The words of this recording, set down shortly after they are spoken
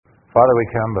Father, we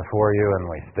come before you and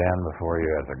we stand before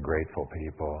you as a grateful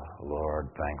people,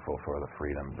 Lord, thankful for the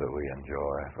freedoms that we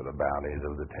enjoy, for the bounties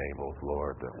of the tables,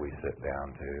 Lord, that we sit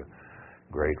down to.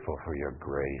 Grateful for your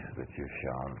grace that you've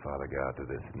shown, Father God, to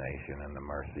this nation and the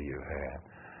mercy you had.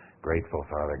 Grateful,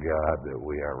 Father God, that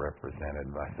we are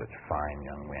represented by such fine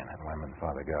young men and women,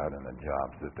 Father God, in the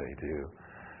jobs that they do.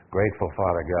 Grateful,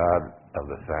 Father God, of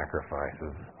the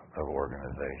sacrifices of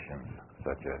organizations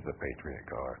such as the Patriot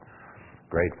Guard.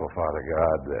 Grateful, Father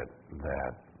God,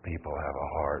 that people have a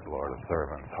heart, Lord, a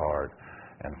servant's heart,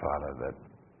 and Father, that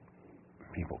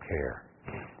people care.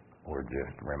 We're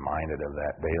just reminded of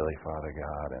that daily, Father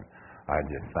God, and I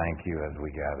just thank you as we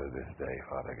gather this day,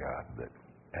 Father God, that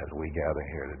as we gather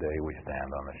here today, we stand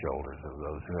on the shoulders of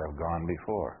those who have gone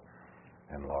before.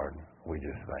 And Lord, we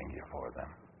just thank you for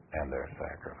them and their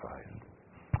sacrifice.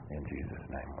 In Jesus'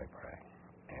 name we pray.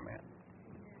 Amen.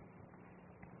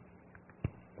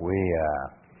 I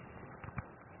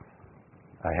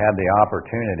had the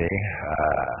opportunity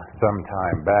some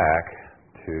time back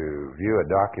to view a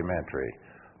documentary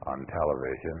on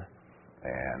television,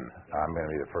 and I'm going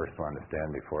to be the first one to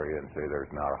stand before you and say there's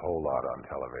not a whole lot on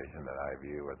television that I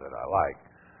view or that I like.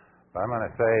 But I'm going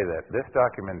to say that this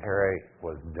documentary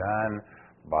was done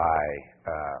by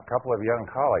a couple of young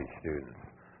college students.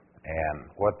 And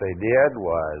what they did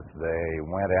was they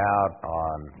went out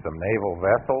on some naval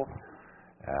vessels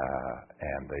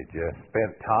and they just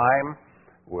spent time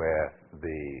with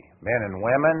the men and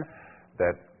women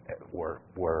that were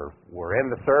in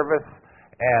the service,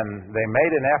 and they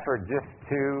made an effort just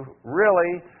to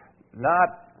really,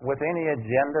 not with any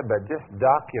agenda, but just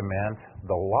document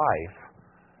the life,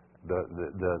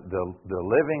 the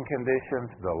living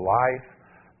conditions, the life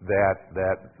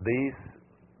that these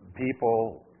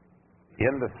people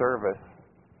in the service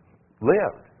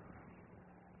lived.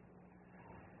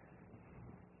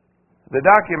 The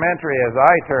documentary, as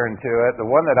I turn to it, the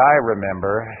one that I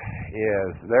remember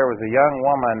is there was a young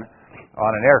woman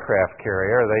on an aircraft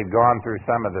carrier. They'd gone through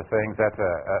some of the things.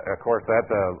 Of course, that's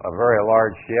a very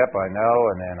large ship, I know,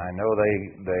 and I know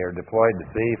they are deployed to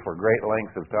sea for great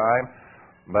lengths of time.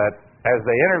 But as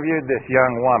they interviewed this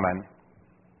young woman,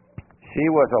 she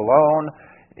was alone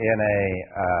in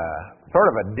a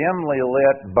sort of a dimly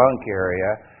lit bunk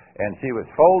area, and she was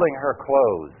folding her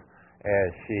clothes as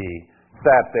she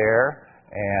sat there,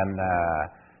 and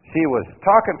she was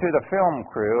talking to the film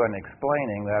crew and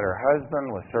explaining that her husband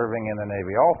was serving in the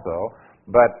Navy also,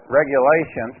 but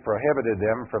regulations prohibited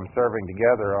them from serving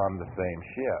together on the same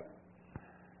ship.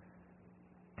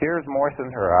 Tears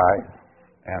moistened her eyes,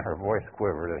 and her voice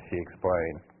quivered as she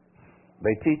explained,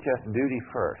 "They teach us duty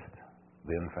first,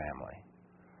 then family."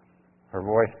 Her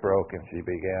voice broke, and she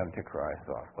began to cry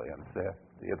softly and said,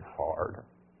 "It's hard."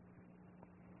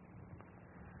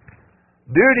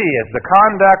 Duty is the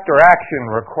conduct or action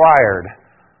required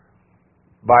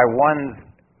by one's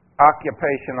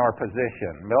occupation or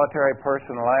position. Military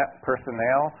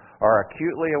personnel are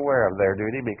acutely aware of their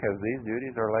duty because these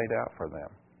duties are laid out for them.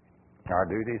 Our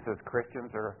duties as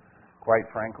Christians are, quite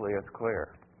frankly, as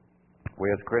clear.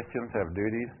 We as Christians have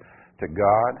duties to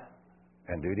God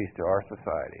and duties to our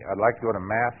society. I'd like to go to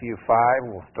Matthew 5.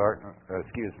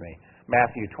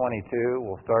 Matthew 22.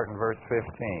 We'll start in verse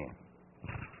 15.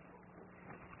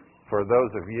 For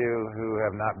those of you who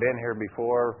have not been here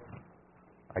before,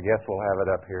 I guess we'll have it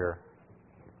up here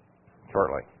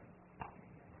shortly.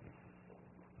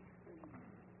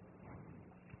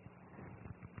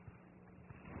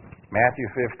 Matthew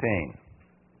 15.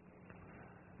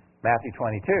 Matthew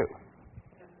 22.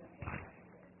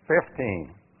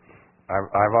 15.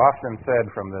 I've often said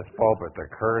from this pulpit, the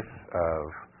curse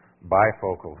of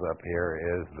bifocals up here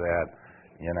is that,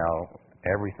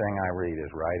 everything I read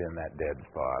is right in that dead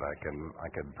spot. I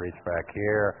could preach back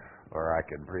here, or I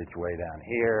could preach way down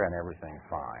here, and everything's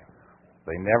fine.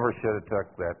 They never should have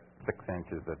took that 6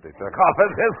 inches that they took off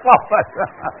of this pulpit.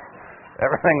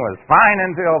 Everything was fine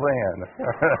until then.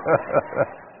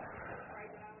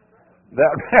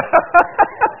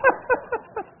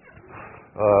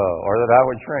 Or that I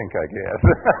would shrink, I guess.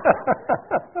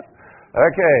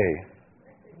 Okay.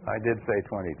 I did say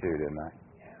 22, didn't I?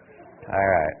 All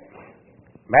right.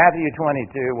 Matthew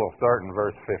 22, we'll start in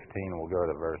verse 15. We'll go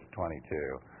to verse 22.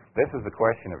 This is the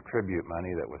question of tribute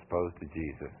money that was posed to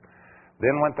Jesus.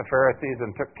 Then went the Pharisees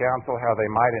and took counsel how they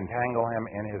might entangle him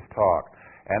in his talk.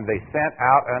 And they sent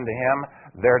out unto him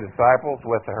their disciples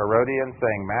with the Herodians,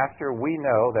 saying, Master, we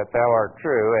know that thou art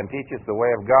true, and teachest the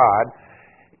way of God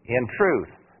in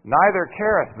truth. Neither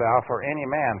carest thou for any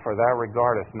man, for thou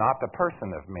regardest not the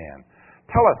person of men.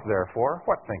 Tell us, therefore,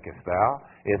 what thinkest thou?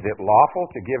 Is it lawful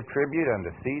to give tribute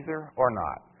unto Caesar or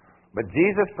not? But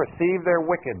Jesus perceived their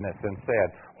wickedness and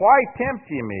said, Why tempt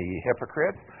ye me, ye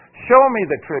hypocrites? Show me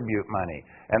the tribute money.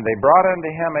 And they brought unto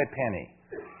him a penny.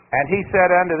 And he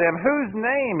said unto them, Whose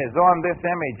name is on this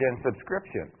image and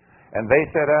subscription? And they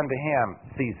said unto him,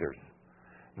 Caesar's.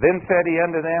 Then said he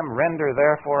unto them, Render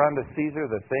therefore unto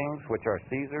Caesar the things which are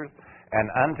Caesar's,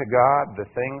 and unto God the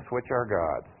things which are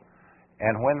God's.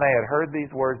 And when they had heard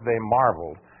these words, they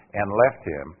marveled, and left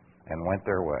him, and went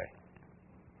their way.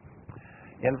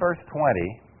 In verse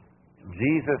 20,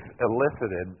 Jesus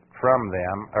elicited from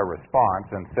them a response,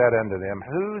 and said unto them,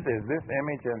 Whose is this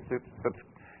image and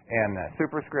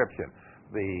superscription?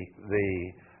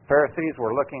 The Pharisees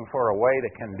were looking for a way to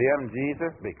condemn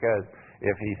Jesus, because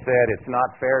if he said it's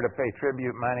not fair to pay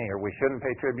tribute money, or we shouldn't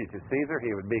pay tribute to Caesar,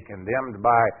 he would be condemned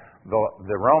by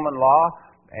the Roman law.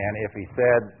 And if he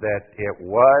said that it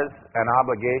was an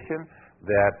obligation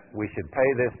that we should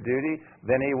pay this duty,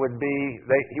 then he would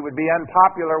be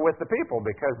unpopular with the people,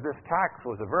 because this tax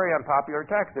was a very unpopular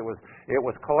tax. It was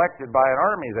collected by an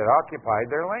army that occupied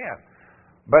their land.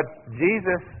 But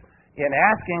Jesus, in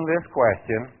asking this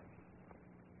question,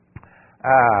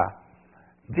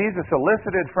 Jesus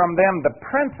elicited from them the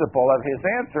principle of his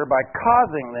answer by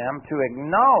causing them to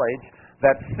acknowledge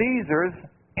that Caesar's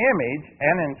image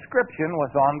and inscription was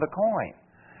on the coin.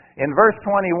 In verse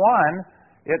 21,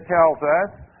 it tells us,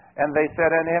 And they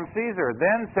said unto him, Caesar.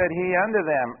 Then said he unto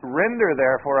them, Render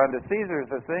therefore unto Caesar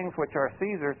the things which are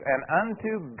Caesar's, and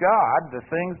unto God the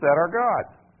things that are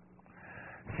God's.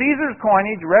 Caesar's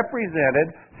coinage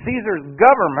represented Caesar's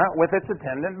government with its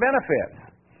attendant benefits.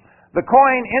 The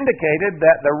coin indicated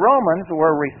that the Romans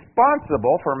were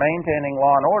responsible for maintaining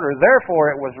law and order.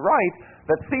 Therefore, it was right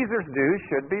that Caesar's dues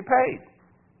should be paid.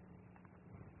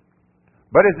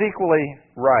 But it's equally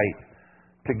right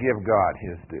to give God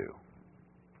his due.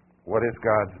 What is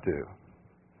God's due?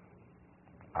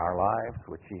 Our lives,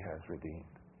 which he has redeemed.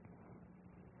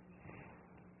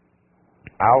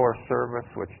 Our service,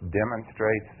 which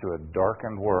demonstrates to a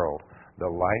darkened world the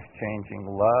life-changing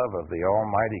love of the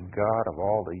Almighty God of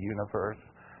all the universe,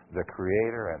 the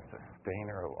Creator and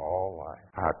Sustainer of all life.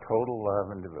 Our total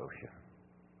love and devotion.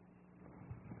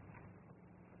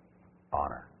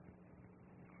 Honor.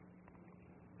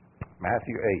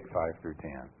 Matthew 8, 5 through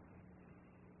 10.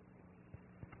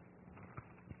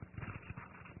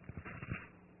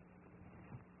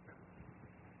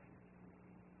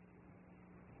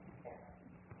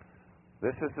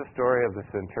 This is the story of the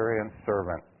centurion's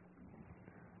servant.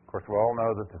 Of course, we all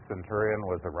know that the centurion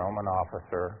was a Roman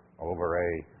officer over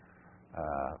a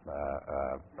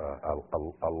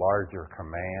larger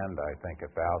command, I think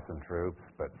 1,000 troops,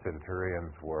 but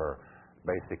centurions were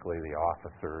basically the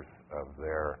officers of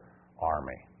their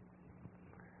army.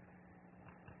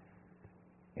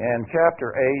 In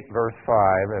chapter 8, verse 5,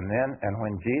 and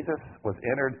when Jesus was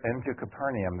entered into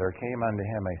Capernaum, there came unto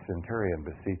him a centurion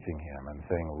beseeching him, and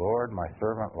saying, Lord, my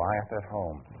servant lieth at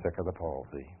home, sick of the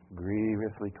palsy,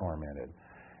 grievously tormented.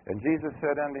 And Jesus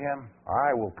said unto him,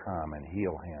 I will come and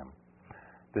heal him.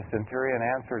 The centurion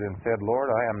answered and said,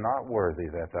 Lord, I am not worthy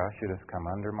that thou shouldest come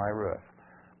under my roof,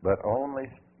 but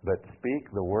speak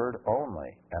the word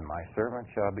only, and my servant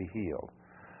shall be healed.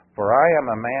 For I am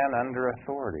a man under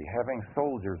authority, having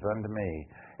soldiers unto me.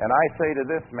 And I say to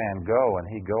this man, Go, and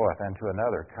he goeth, and to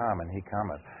another, Come, and he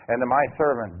cometh. And to my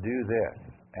servant, Do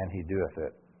this, and he doeth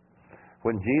it.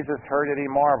 When Jesus heard it, he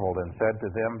marveled, and said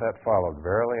to them that followed,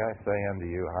 Verily I say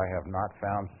unto you, I have not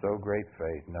found so great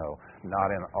faith, no, not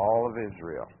in all of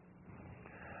Israel.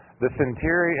 The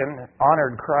centurion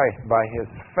honored Christ by his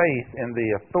faith in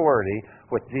the authority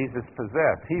which Jesus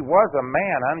possessed. He was a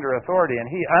man under authority, and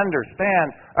he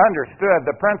understood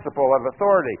the principle of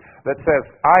authority that says,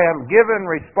 I am given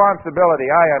responsibility.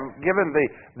 I am given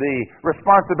the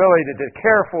responsibility to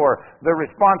care for, the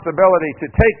responsibility to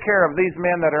take care of these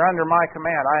men that are under my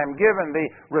command. I am given the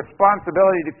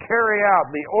responsibility to carry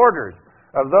out the orders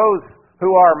of those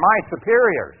who are my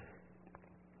superiors.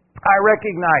 I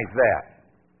recognize that.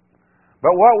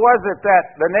 But what was it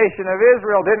that the nation of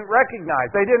Israel didn't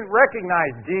recognize? They didn't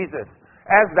recognize Jesus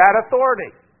as that authority,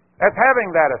 as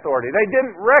having that authority. They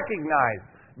didn't recognize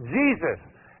Jesus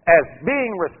as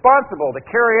being responsible to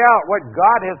carry out what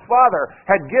God his Father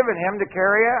had given him to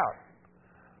carry out.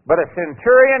 But a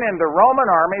centurion in the Roman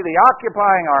army, the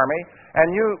occupying army,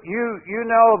 and you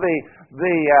know the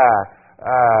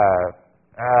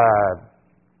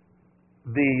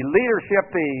leadership,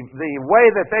 the way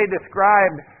that they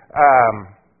described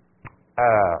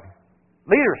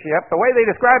leadership, the way they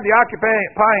described the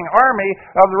occupying army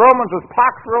of the Romans was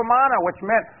Pax Romana, which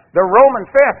meant the Roman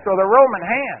fist or the Roman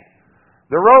hand.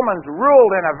 The Romans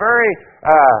ruled in a very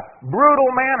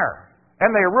brutal manner,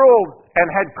 and they ruled and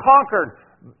had conquered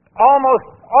almost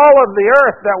all of the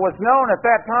earth that was known at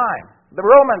that time. The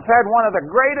Romans had one of the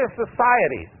greatest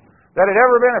societies that had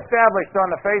ever been established on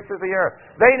the face of the earth.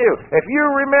 They knew, if you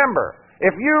remember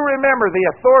the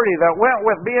authority that went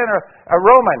with being a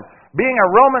Roman, being a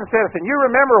Roman citizen, you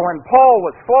remember when Paul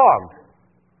was flogged.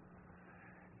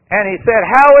 And he said,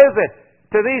 how is it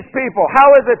to these people, how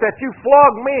is it that you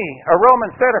flog me, a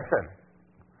Roman citizen?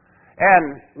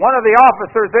 And one of the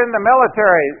officers in the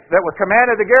military that was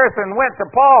commanded the garrison went to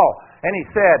Paul and he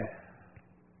said,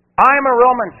 I'm a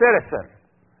Roman citizen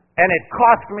and it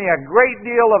cost me a great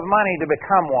deal of money to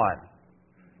become one.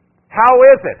 How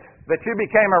is it that you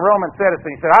became a Roman citizen?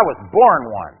 He said, I was born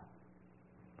one.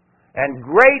 And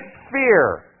great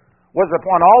fear was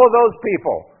upon all of those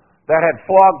people that had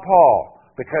flogged Paul,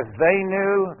 because they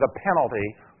knew the penalty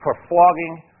for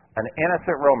flogging an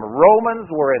innocent Roman. Romans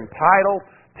were entitled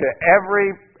to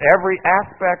every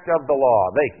aspect of the law.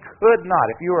 They could not,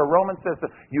 if you were a Roman citizen,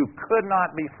 you could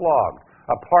not be flogged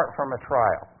apart from a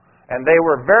trial. And they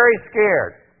were very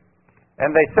scared.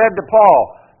 And they said to Paul,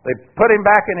 they put him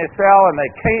back in his cell and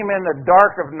they came in the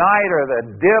dark of night or the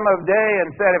dim of day and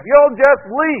said, if you'll just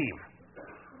leave,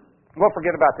 we'll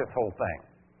forget about this whole thing.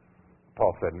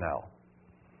 Paul said, no.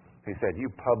 He said, you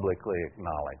publicly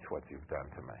acknowledge what you've done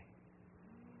to me.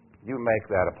 You make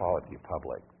that apology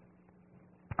public.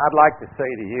 I'd like to say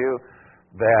to you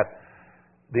that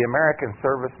the American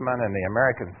serviceman and the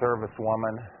American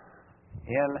servicewoman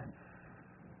in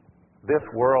this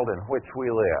world in which we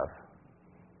live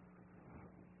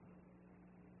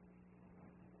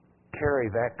carry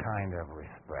that kind of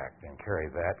respect and carry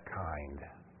that kind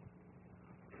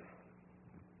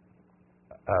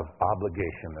of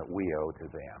obligation that we owe to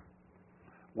them.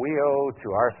 We owe to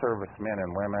our servicemen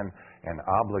and women an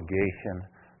obligation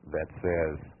that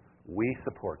says, we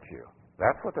support you.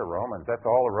 That's what the Romans, that's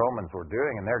all the Romans were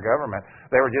doing in their government.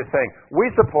 They were just saying,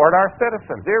 we support our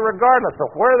citizens, irregardless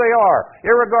of where they are,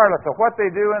 irregardless of what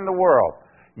they do in the world.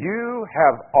 You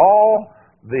have all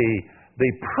the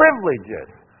privileges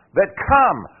that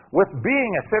come with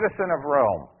being a citizen of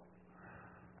Rome.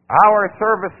 Our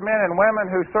servicemen and women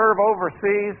who serve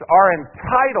overseas are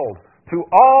entitled to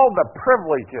all the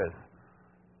privileges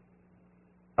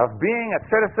of being a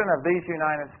citizen of these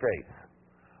United States.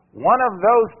 One of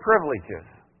those privileges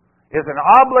is an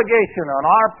obligation on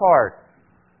our part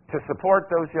to support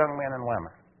those young men and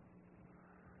women,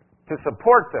 to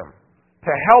support them,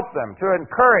 to help them, to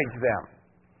encourage them,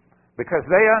 because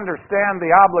they understand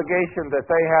the obligation that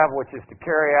they have, which is to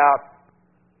carry out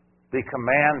the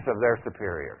commands of their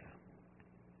superiors.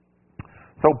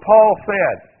 So Paul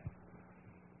said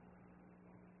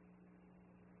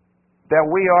that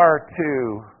we are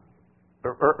to,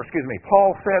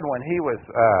 Paul said when he was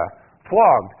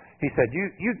flogged, he said,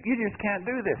 you just can't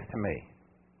do this to me.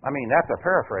 I mean, that's a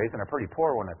paraphrase and a pretty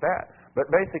poor one at that.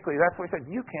 But basically that's what he said,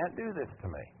 you can't do this to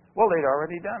me. Well, they'd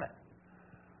already done it.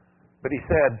 But he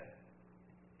said,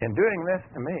 in doing this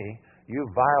to me, you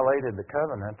violated the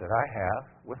covenant that I have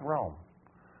with Rome,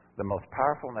 the most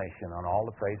powerful nation on all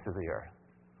the face of the earth.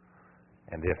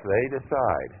 And if they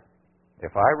decide,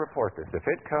 if I report this, if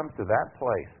it comes to that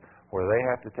place where they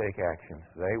have to take action,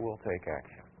 they will take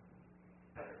action.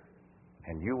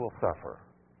 And you will suffer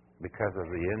because of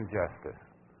the injustice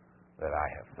that I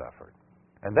have suffered.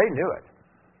 And they knew it.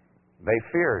 They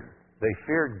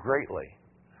feared greatly.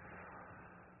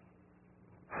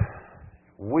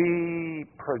 We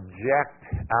project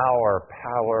our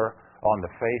power on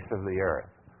the face of the earth.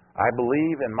 I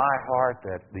believe in my heart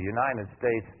that the United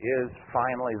States is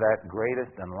finally that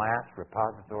greatest and last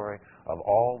repository of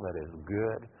all that is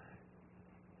good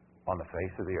on the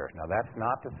face of the earth. Now, that's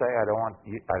not to say I don't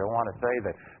want to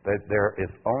say that there is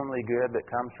only good that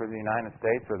comes from the United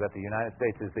States, or that the United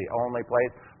States is the only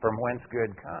place from whence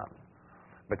good comes.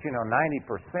 But 90%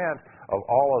 of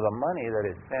all of the money that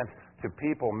is sent to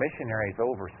people, missionaries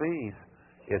overseas,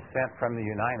 is sent from the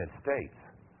United States.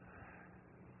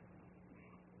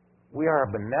 We are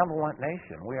a benevolent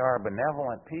nation. We are a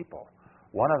benevolent people.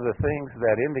 One of the things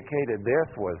that indicated this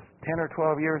was 10 or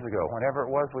 12 years ago, whenever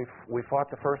it was we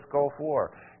fought the first Gulf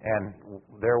War, and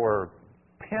there were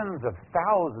tens of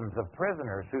thousands of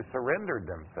prisoners who surrendered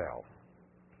themselves.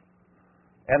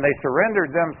 And they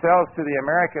surrendered themselves to the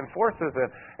American forces, and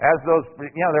as those,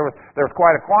 there was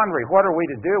quite a quandary. What are we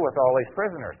to do with all these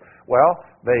prisoners? Well,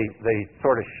 they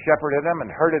sort of shepherded them and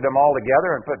herded them all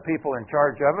together and put people in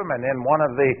charge of them. And in one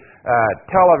of the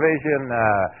television,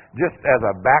 just as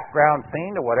a background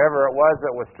scene to whatever it was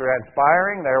that was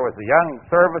transpiring, there was a young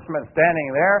serviceman standing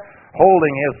there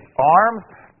holding his arms,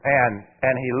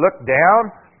 and he looked down,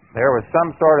 there was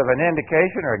some sort of an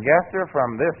indication or a gesture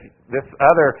from this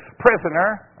other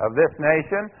prisoner of this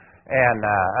nation, and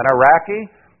an Iraqi,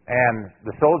 and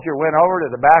the soldier went over to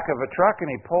the back of a truck and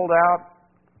he pulled out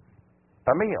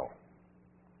a meal,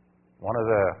 one of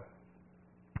the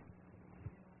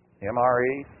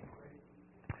MREs,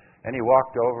 and he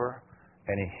walked over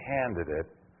and he handed it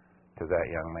to that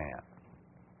young man.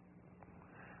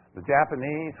 The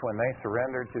Japanese, when they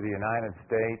surrendered to the United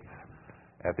States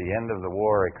at the end of the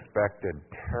war, expected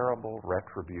terrible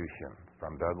retribution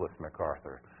from Douglas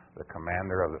MacArthur, the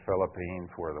commander of the Philippines,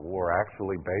 where the war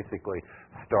actually basically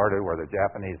started, where the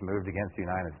Japanese moved against the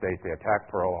United States. They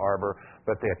attacked Pearl Harbor,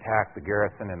 but they attacked the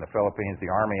garrison in the Philippines, the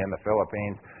army in the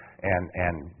Philippines,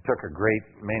 and took a great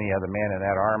many of the men in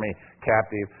that army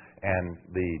captive, and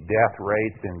the death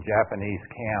rates in Japanese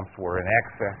camps were in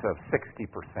excess of 60%.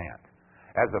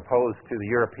 As opposed to the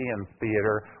European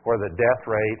theater where the death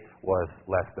rate was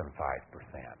less than 5%.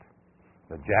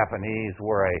 The Japanese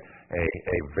were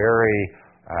a very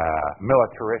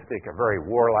militaristic, a very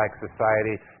warlike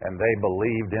society, and they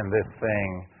believed in this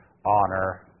thing,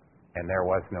 honor, and there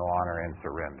was no honor in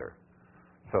surrender.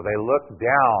 So they looked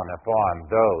down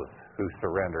upon those who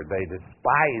surrendered. They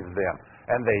despised them,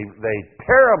 and they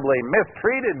terribly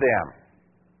mistreated them.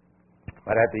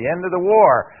 But at the end of the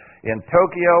war, in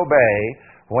Tokyo Bay,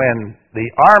 when the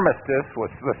armistice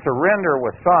the surrender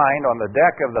was signed on the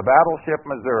deck of the battleship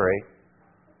Missouri,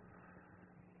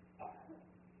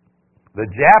 the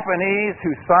Japanese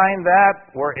who signed that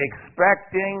were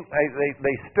expecting,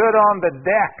 they stood on the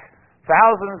deck,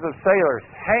 thousands of sailors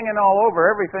hanging all over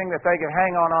everything that they could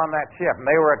hang on that ship, and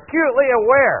they were acutely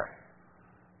aware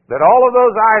that all of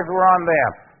those eyes were on them.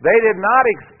 They did not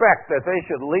expect that they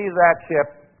should leave that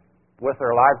ship with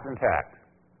their lives intact.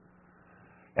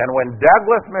 And when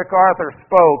Douglas MacArthur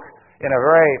spoke in a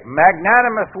very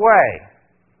magnanimous way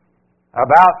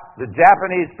about the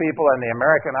Japanese people and the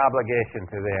American obligation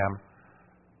to them,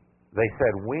 they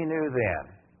said, we knew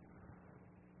then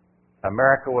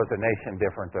America was a nation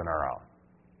different than our own.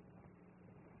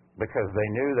 Because they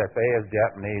knew that they as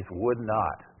Japanese would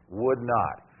not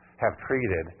have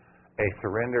treated a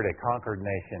surrendered, a conquered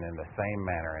nation in the same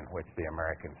manner in which the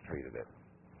Americans treated it.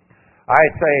 I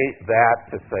say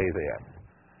that to say this.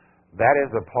 That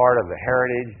is a part of the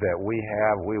heritage that we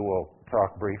have. We will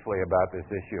talk briefly about this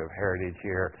issue of heritage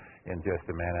here in just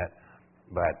a minute.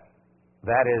 But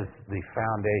that is the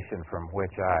foundation from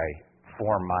which I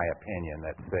form my opinion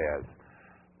that says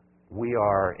we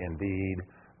are indeed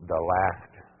the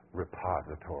last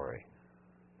repository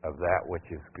of that which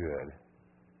is good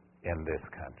in this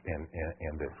country,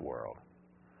 in this world.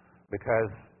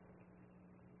 Because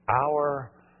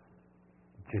our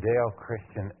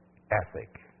Judeo-Christian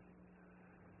ethic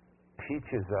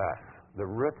teaches us, the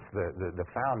roots, the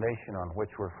foundation on which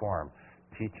we're formed,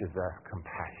 teaches us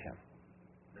compassion.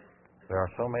 There are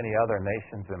so many other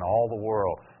nations in all the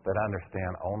world that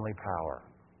understand only power,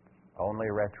 only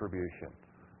retribution,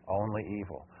 only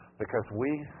evil. Because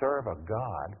we serve a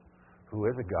God who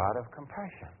is a God of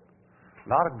compassion.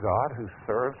 Not a God who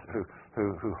serves,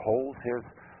 who holds his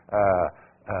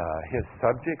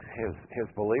subjects, his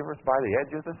believers by the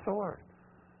edge of the sword.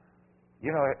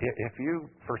 You know, if you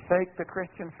forsake the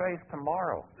Christian faith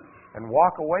tomorrow and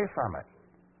walk away from it,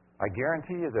 I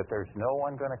guarantee you that there's no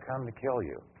one going to come to kill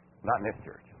you. Not in this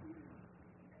church.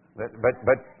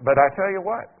 But I tell you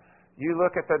what, you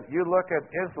look at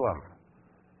Islam,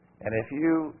 and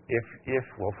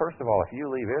well, first of all, if you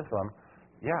leave Islam,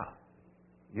 yeah,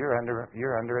 you're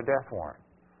under a death warrant.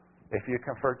 If you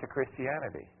convert to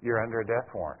Christianity, you're under a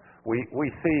death warrant. We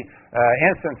see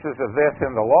instances of this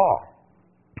in the law,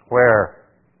 where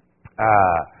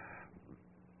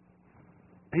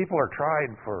people are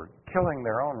tried for killing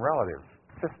their own relatives,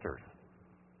 sisters,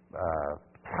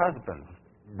 husbands,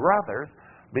 brothers,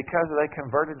 because they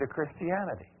converted to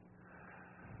Christianity.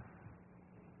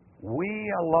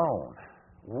 We alone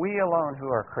who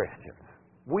are Christians,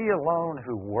 we alone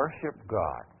who worship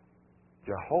God,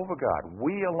 Jehovah God,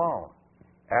 we alone,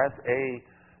 as a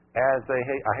I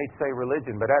hate to say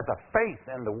religion, but as a faith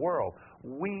in the world,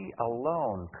 we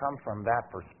alone come from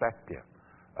that perspective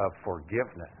of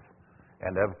forgiveness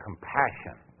and of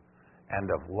compassion and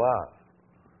of love.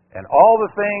 And all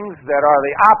the things that are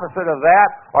the opposite of that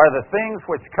are the things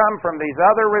which come from these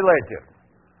other religions.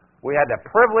 We had the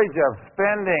privilege of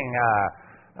spending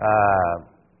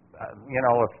 3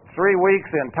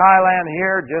 weeks in Thailand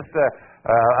here just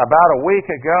about a week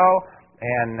ago,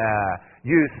 and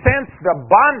you sense the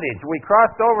bondage. We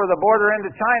crossed over the border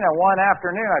into China one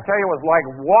afternoon. I tell you, it was like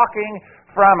walking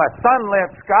from a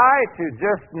sunlit sky to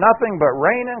just nothing but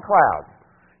rain and clouds.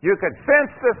 You could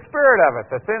sense the spirit of it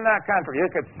that's in that country. You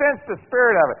could sense the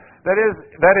spirit of it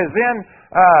that is in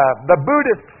the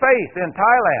Buddhist faith in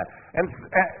Thailand. And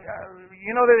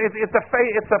it's a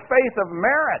faith of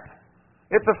merit.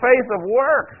 It's a faith of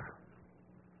works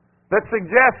that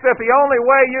suggests that the only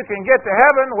way you can get to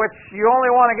heaven, which you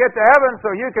only want to get to heaven so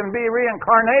you can be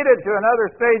reincarnated to another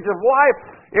stage of life,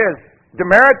 is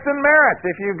demerits and merits.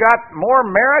 If you've got more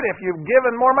merit, if you've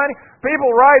given more money, people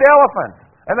ride elephants.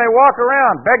 And they walk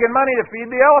around begging money to feed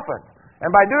the elephants.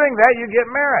 And by doing that, you get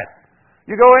merit.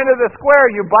 You go into the square,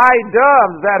 you buy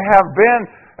doves that have been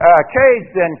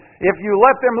caged, and if you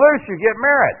let them loose, you get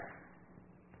merit.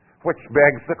 Which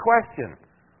begs the question,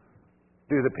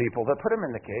 do the people that put them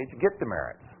in the cage get the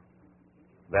merits?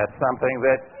 That's something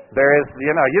that there is,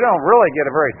 you don't really get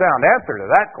a very sound answer to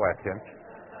that question.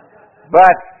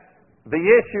 But the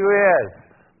issue is,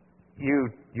 you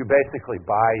basically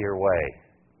buy your way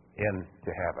into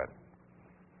heaven.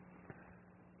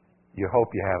 You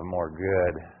hope you have more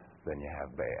good than you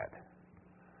have bad.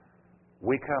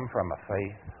 We come from a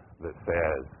faith that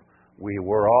says we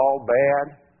were all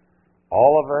bad.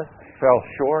 All of us fell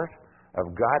short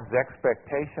of God's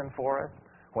expectation for us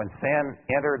when sin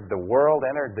entered the world,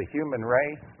 entered the human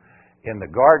race in the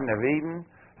Garden of Eden.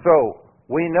 So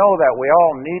we know that we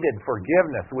all needed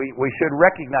forgiveness. We should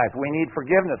recognize we need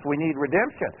forgiveness. We need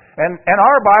redemption. And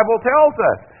our Bible tells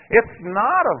us it's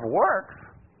not of works.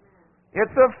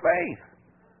 It's of faith.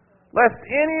 Lest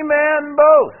any man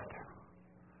boast.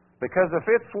 Because if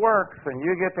it's works and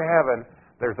you get to heaven,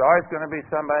 there's always going to be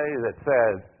somebody that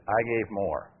says, I gave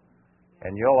more.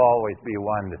 And you'll always be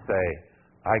one to say,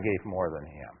 I gave more than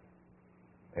him.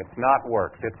 It's not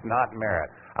works. It's not merit.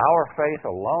 Our faith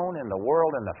alone in the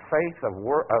world, in the face of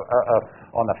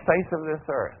on the face of this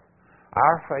earth,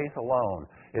 our faith alone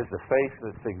is the faith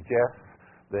that suggests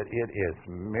that it is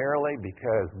merely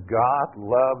because God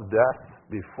loved us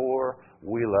before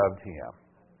we loved Him.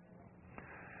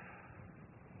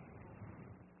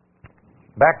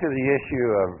 Back to the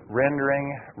issue of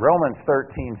rendering, Romans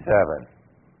 13:7.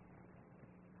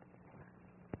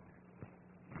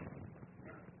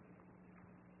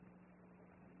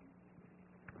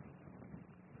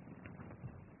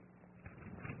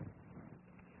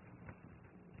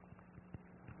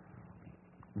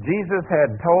 Jesus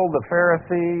had told the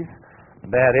Pharisees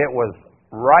that it was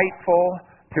rightful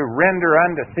to render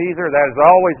unto Caesar. That has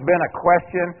always been a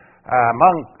question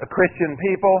among Christian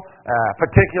people,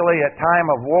 particularly at time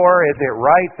of war. Is it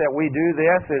right that we do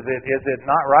this? Is it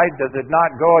not right? Does it not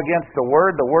go against the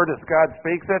Word? The Word as God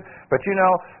speaks it. But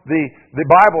the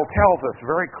Bible tells us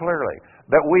very clearly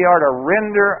that we are to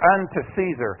render unto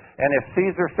Caesar. And if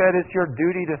Caesar said it's your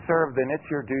duty to serve, then it's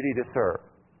your duty to serve.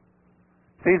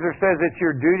 Caesar says it's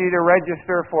your duty to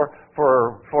register for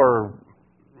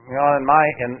when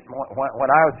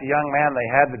I was a young man, they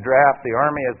had the draft. The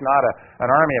army is not an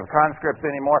army of conscripts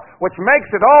anymore, which makes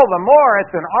it all the more.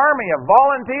 It's an army of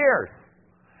volunteers.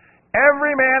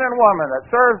 Every man and woman that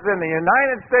serves in the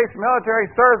United States military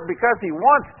serves because he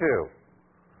wants to,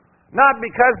 not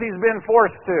because he's been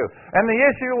forced to. And the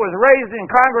issue was raised in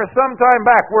Congress some time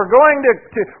back. We're going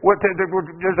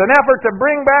there's an effort to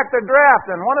bring back the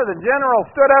draft. And one of the generals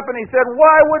stood up and he said,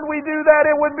 why would we do that?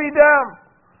 It would be dumb.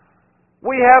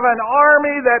 We have an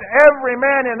army that every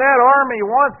man in that army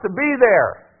wants to be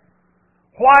there.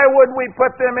 Why would we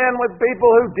put them in with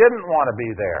people who didn't want to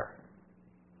be there?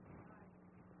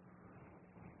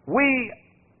 We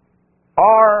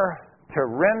are to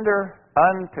render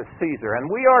unto Caesar, and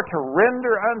we are to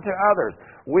render unto others.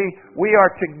 We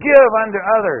are to give unto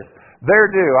others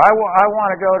their due. I want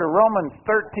to go to Romans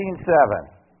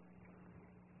 13:7.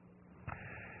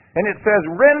 And it says,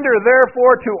 render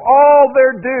therefore to all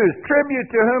their dues,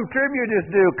 tribute to whom tribute is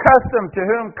due, custom to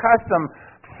whom custom,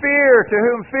 fear to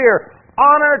whom fear,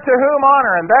 honor to whom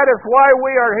honor. And that is why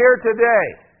we are here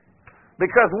today.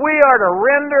 Because we are to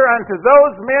render unto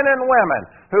those men and women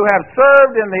who have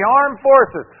served in the armed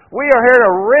forces. We are here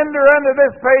to render unto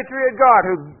this patriot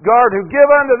God who give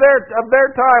unto their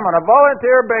time on a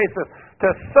volunteer basis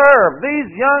to serve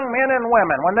these young men and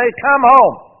women when they come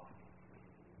home,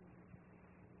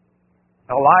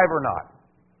 alive or not.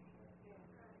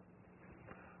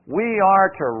 We are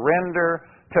to render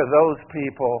to those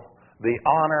people the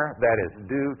honor that is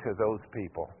due to those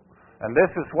people. And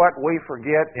this is what we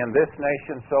forget in this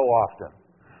nation so often.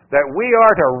 That we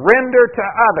are to render to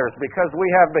others because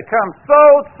we have become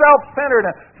so self-centered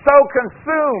and so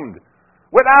consumed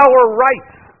with our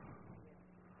rights.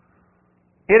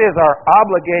 It is our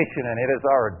obligation and it is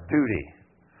our duty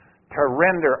to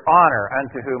render honor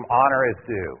unto whom honor is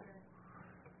due.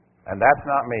 And that's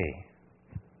not me.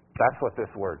 That's what this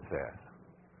word says.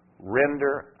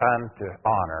 render unto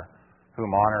honor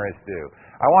whom honor is due.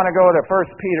 I want to go to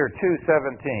 1 Peter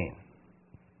 2:17.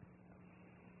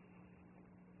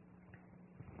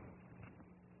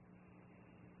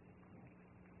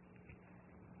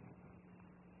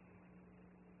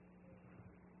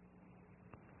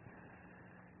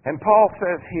 And Paul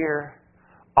says here,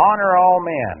 honor all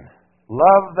men,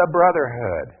 love the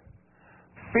brotherhood,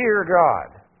 fear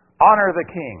God, honor the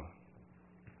king.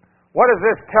 What does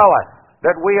this tell us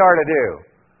that we are to do?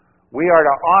 We are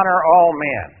to honor all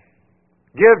men.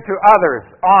 Give to others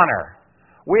honor.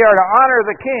 We are to honor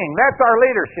the king. That's our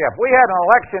leadership. We had an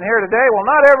election here today. Well,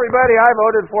 not everybody I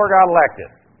voted for got elected.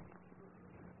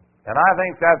 And I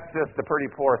think that's just a pretty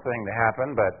poor thing to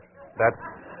happen, but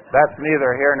that's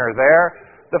neither here nor there.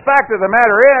 The fact of the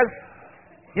matter is,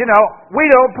 we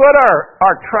don't put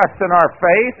our trust and our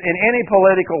faith in any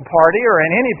political party or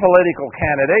in any political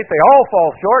candidate. They all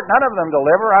fall short. None of them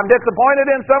deliver. I'm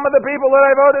disappointed in some of the people that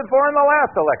I voted for in the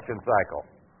last election cycle.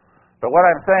 But what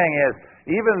I'm saying is,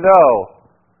 even though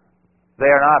they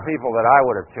are not people that I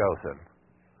would have chosen,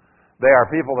 they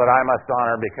are people that I must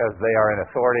honor because they are in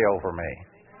authority over me.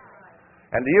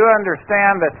 And do you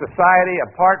understand that society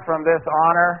apart from this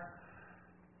honor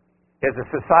is a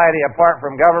society apart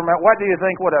from government? What do you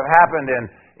think would have happened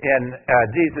in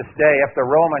Jesus' day if the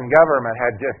Roman government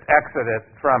had just exited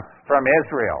from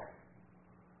Israel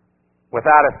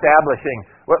without establishing?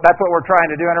 That's what we're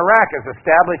trying to do in Iraq, is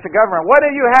establish a government. What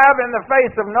do you have in the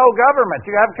face of no government?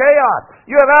 You have chaos.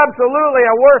 You have absolutely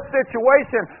a worse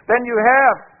situation than you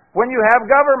have when you have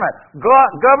government.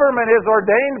 Government is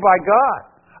ordained by God.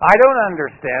 I don't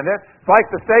understand it. It's like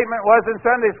the statement was in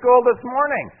Sunday school this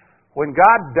morning. When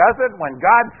God does it, when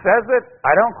God says it,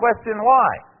 I don't question why.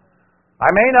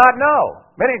 I may not know.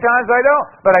 Many times I don't.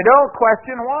 But I don't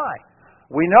question why.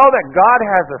 We know that God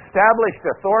has established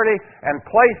authority and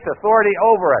placed authority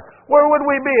over it. Where would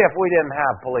we be if we didn't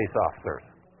have police officers?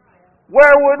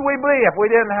 Where would we be if we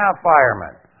didn't have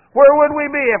firemen? Where would we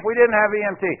be if we didn't have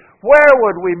EMT? Where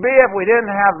would we be if we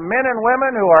didn't have men and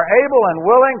women who are able and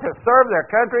willing to serve their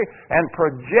country and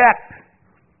project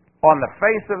on the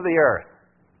face of the earth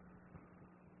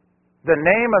the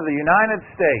name of the United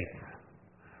States?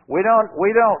 We are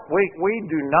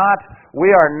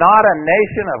not a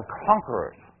nation of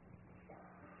conquerors.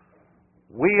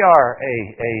 We are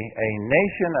a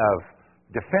nation of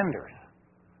defenders.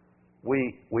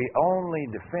 We only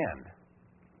defend.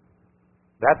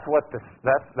 That's what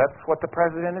the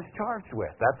president is charged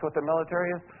with. That's what the military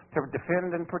is, to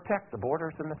defend and protect the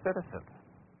borders and the citizens.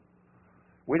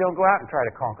 We don't go out and try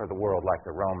to conquer the world like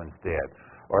the Romans did,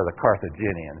 or the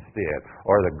Carthaginians did,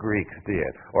 or the Greeks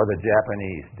did, or the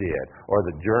Japanese did, or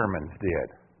the Germans did.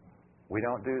 We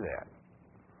don't do that.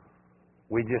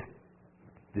 We just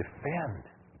defend.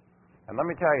 And let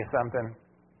me tell you something.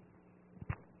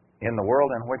 In the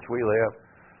world in which we live,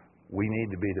 we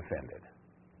need to be defended.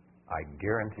 I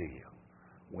guarantee you,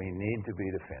 we need to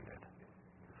be defended.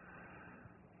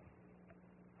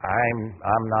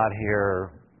 I'm not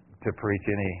here to preach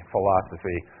any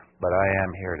philosophy, but I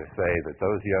am here to say that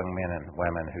those young men and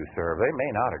women who serve, they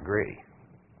may not agree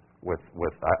with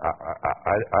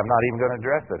I'm not even going to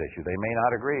address that issue. They may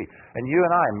not agree. And you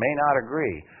and I may not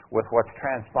agree with what's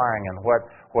transpiring and what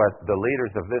the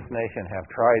leaders of this nation have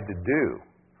tried to do.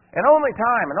 And only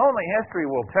time and only history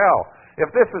will tell if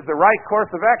this is the right course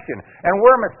of action. And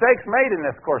were mistakes made in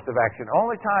this course of action,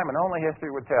 only time and only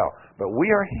history would tell. But we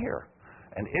are here,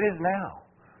 and it is now.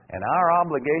 And our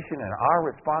obligation and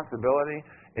our responsibility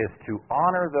is to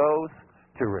honor those,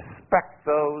 to respect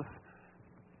those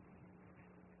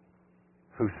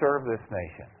who serve this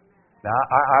nation. Now,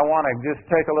 I want to just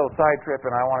take a little side trip,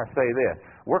 and I want to say this.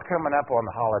 We're coming up on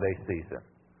the holiday season.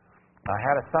 I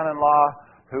had a son-in-law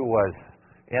who was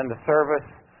in the service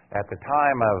at the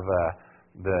time of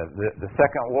the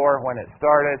Second War when it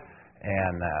started,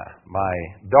 and my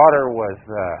daughter was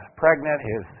pregnant.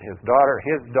 His daughter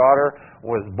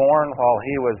was born while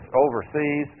he was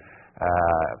overseas.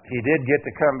 He did get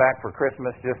to come back for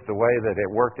Christmas, just the way that it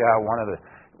worked out.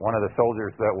 One of the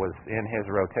soldiers that was in his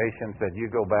rotation said,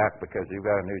 "You go back because you've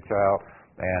got a new child,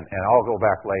 and I'll go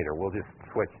back later. We'll just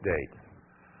switch dates."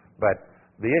 But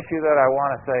the issue that I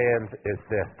want to say is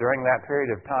this. During that period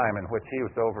of time in which he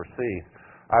was overseas,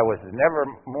 I was never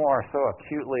more so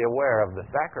acutely aware of the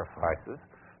sacrifices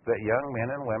that young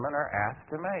men and women are asked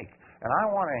to make. And I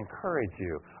want to encourage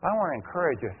you. I want to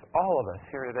encourage us, all of us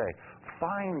here today,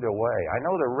 find a way. I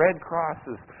know the Red Cross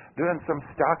is doing some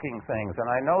stocking things, and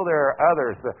I know there are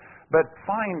others, but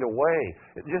find a way.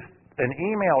 Just an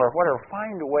email or whatever,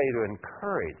 find a way to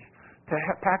encourage. To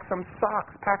pack some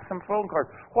socks, pack some phone cards,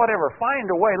 whatever.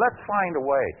 Find a way. Let's find a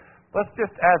way Let's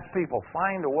just, as people,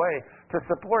 find a way to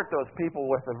support those people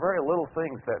with the very little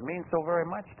things that mean so very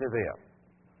much to them.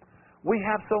 We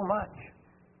have so much.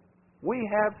 We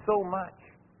have so much.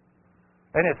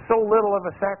 And it's so little of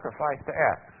a sacrifice to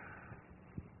ask.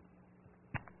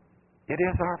 It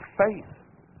is our faith.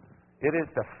 It is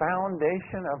the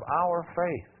foundation of our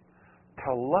faith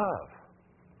to love,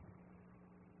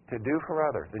 to do for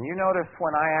others. And you notice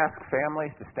when I asked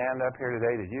families to stand up here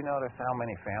today, did you notice how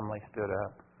many families stood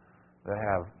up that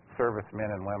have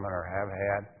servicemen and women or have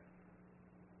had?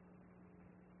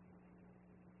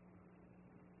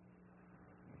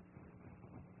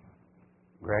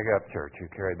 Greg Upchurch, who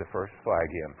carried the first flag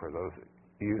in, for those of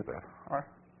you that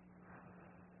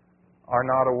are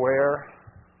not aware,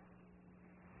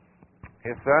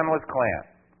 his son was Clint.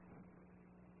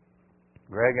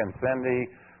 Greg and Cindy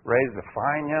raised a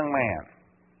fine young man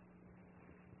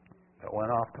that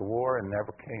went off to war and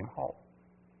never came home.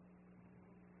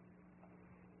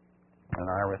 And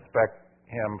I respect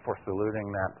him for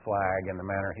saluting that flag in the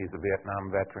manner he's a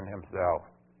Vietnam veteran himself.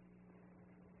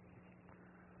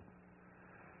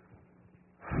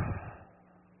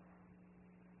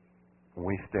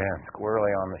 We stand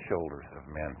squarely on the shoulders of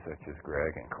men such as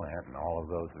Greg and Clint and all of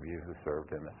those of you who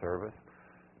served in the service.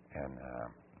 And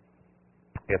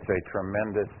it's a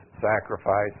tremendous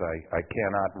sacrifice. I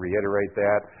cannot reiterate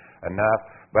that enough.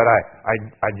 But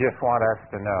I just want us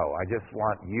to know, I just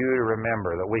want you to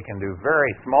remember that we can do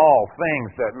very small things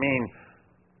that mean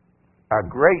a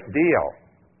great deal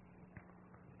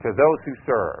to those who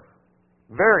serve.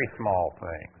 Very small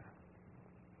things.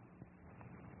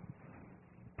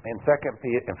 In 1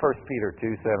 Peter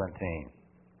 2:17,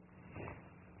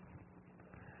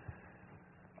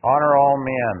 honor all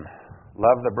men,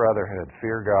 love the brotherhood,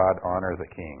 fear God, honor the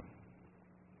king.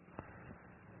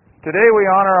 Today we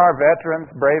honor our veterans,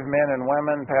 brave men and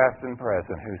women, past and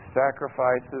present, whose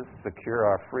sacrifices secure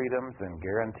our freedoms and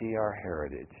guarantee our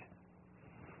heritage.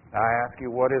 I ask you,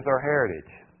 what is our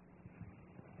heritage?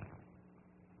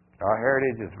 Our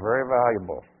heritage is very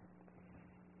valuable.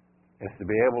 It's to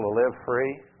be able to live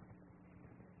free.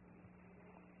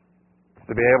 It's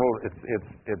to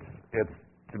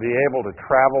be able to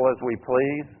travel as we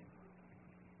please,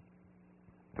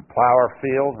 to plow our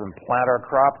fields and plant our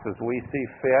crops as we see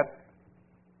fit,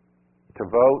 to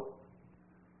vote,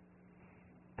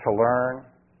 to learn,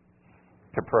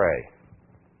 to pray.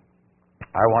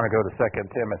 I want to go to 2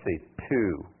 Timothy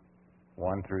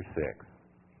 2:1-6.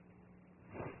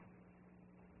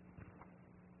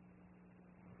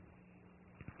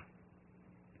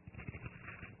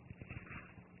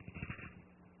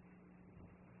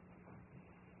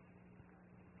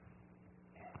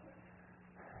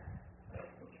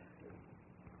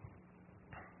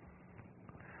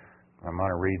 I'm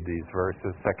going to read these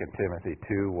verses, 2 Timothy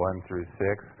 2:1-6.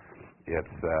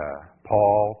 It's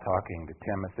Paul talking to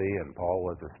Timothy, and Paul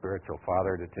was a spiritual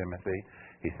father to Timothy.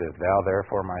 He says, "Thou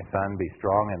therefore, my son, be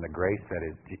strong in the grace that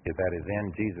is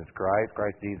in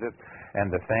Christ Jesus,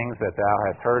 and the things that thou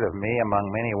hast heard of me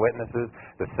among many witnesses,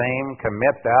 the same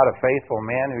commit thou to faithful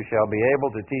men who shall be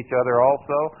able to teach other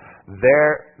also.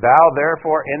 Thou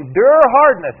therefore endure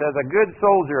hardness as a good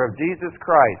soldier of Jesus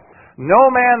Christ.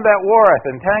 No man that warreth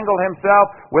entangle himself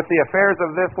with the affairs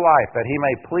of this life, that he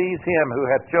may please him who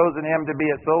hath chosen him to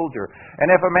be a soldier. And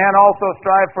if a man also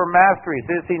strive for masteries,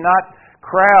 is he not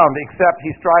crowned, except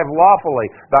he strive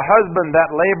lawfully? The husband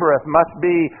that laboreth must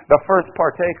be the first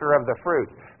partaker of the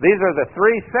fruit." These are the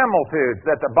three similitudes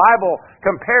that the Bible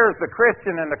compares the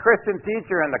Christian and the Christian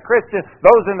teacher and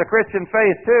those in the Christian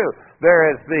faith to. There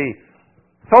is the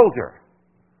soldier,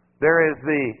 there is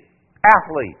the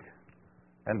athlete,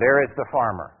 and there is the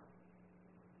farmer.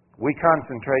 We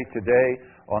concentrate today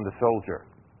on the soldier.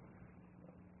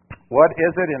 What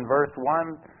is it in verse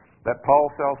 1 that Paul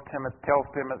tells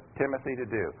Timothy to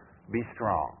do? Be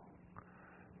strong.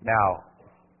 Now,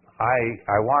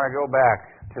 I want to go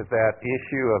back to that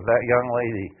issue of that young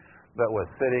lady that was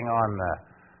sitting on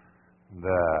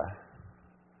the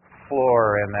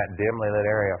floor in that dimly lit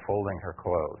area folding her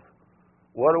clothes.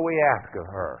 What do we ask of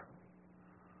her?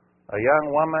 A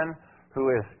young woman who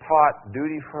is taught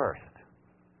duty first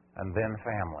and then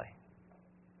family.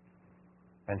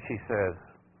 And she says,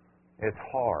 it's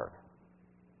hard.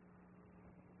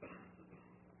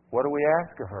 What do we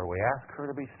ask of her? We ask her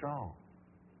to be strong.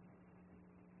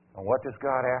 And what does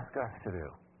God ask us to do?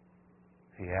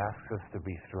 He asks us to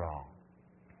be strong,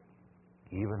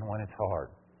 even when it's hard.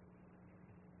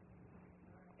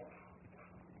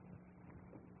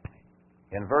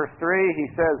 In verse 3, he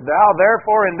says, "Thou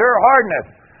therefore endure hardness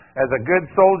as a good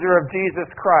soldier of Jesus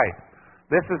Christ."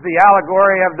 This is the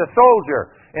allegory of the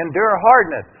soldier. Endure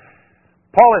hardness.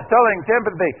 Paul is telling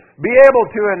Timothy, be able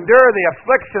to endure the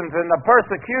afflictions and the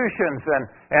persecutions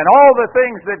and all the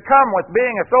things that come with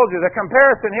being a soldier. The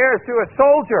comparison here is to a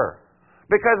soldier,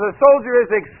 because a soldier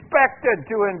is expected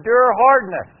to endure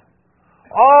hardness.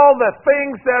 All the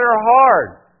things that are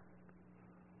hard.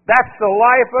 That's the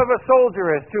life of a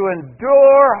soldier, is to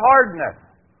endure hardness.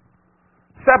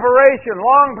 Separation,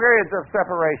 long periods of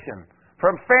separation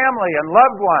from family and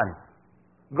loved ones.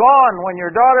 Gone when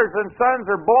your daughters and sons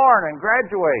are born and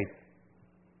graduate.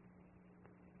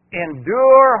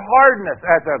 Endure hardness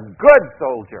as a good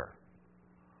soldier.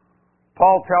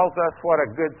 Paul tells us what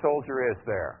a good soldier is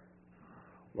there.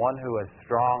 One who is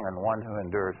strong and one who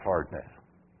endures hardness.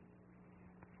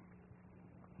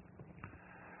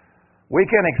 We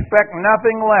can expect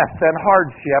nothing less than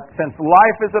hardship, since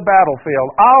life is a battlefield.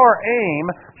 Our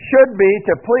aim should be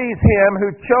to please Him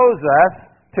who chose us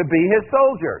to be His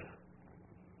soldiers.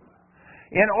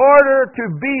 In order to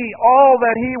be all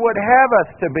that He would have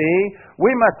us to be,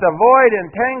 we must avoid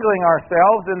entangling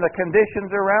ourselves in the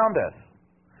conditions around us.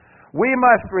 We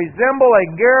must resemble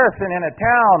a garrison in a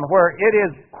town where it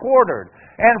is quartered,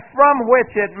 and from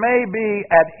which it may be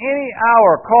at any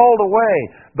hour called away.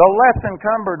 The less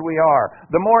encumbered we are,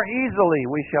 the more easily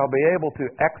we shall be able to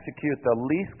execute the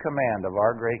least command of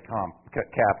our great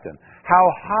captain. How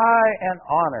high an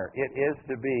honor it is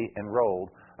to be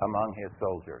enrolled among His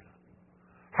soldiers.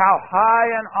 How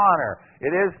high an honor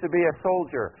it is to be a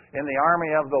soldier in the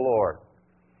army of the Lord.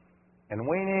 And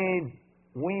we need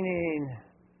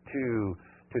to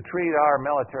treat our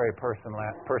military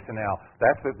personnel.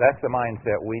 That's the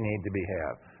mindset we need to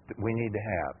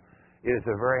have. It is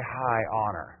a very high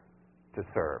honor to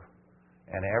serve,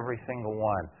 and every single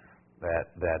one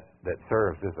that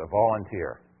serves is a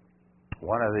volunteer. I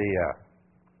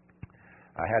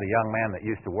had a young man that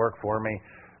used to work for me.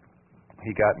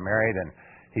 He got married and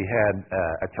he had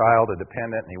a child, a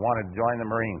dependent, and he wanted to join the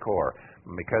Marine Corps.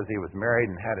 Because he was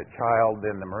married and had a child,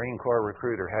 then the Marine Corps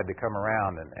recruiter had to come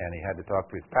around and he had to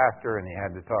talk to his pastor and he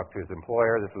had to talk to his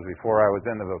employer. This was before I was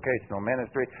in the vocational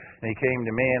ministry. And he came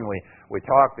to me and we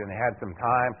talked and had some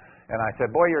time. And I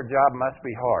said, boy, your job must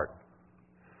be hard.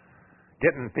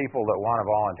 Getting people that want to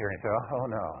volunteer. And he said, oh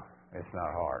no, it's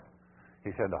not hard.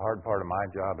 He said, the hard part of my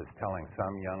job is telling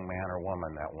some young man or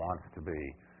woman that wants to be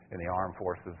in the armed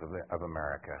forces of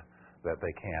America that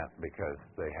they can't because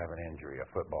they have an injury, a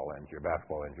football injury, a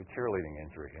basketball injury, cheerleading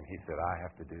injury. And he said, I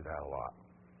have to do that a lot.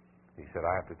 He said,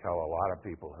 I have to tell a lot of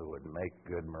people who would make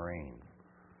good Marines,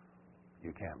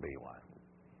 you can't be one.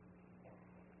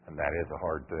 And that is a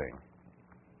hard thing.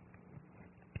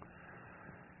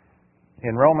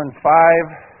 In Romans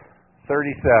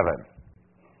 5:37,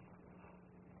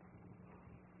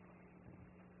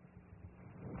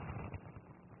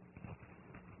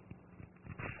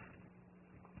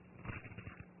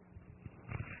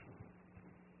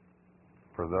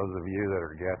 for those of you that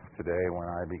are guests today, when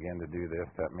I begin to do this,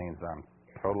 that means I'm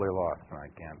totally lost and I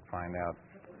can't find out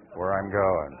where I'm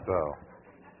going.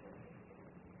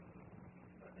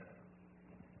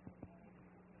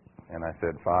 And I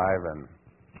said 5, and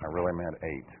I really meant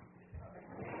 8.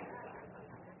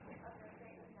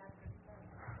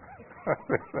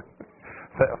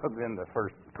 That would have been the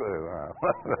first clue, huh?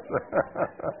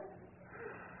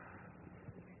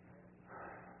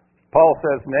 Paul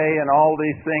says, nay, in all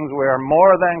these things we are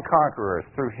more than conquerors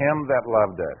through Him that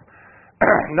loved us.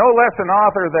 No less an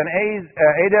author than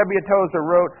A.W. Tozer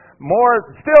wrote,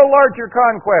 still larger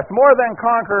conquest, more than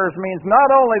conquerors means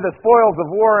not only the spoils of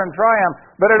war and triumph,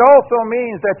 but it also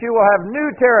means that you will have new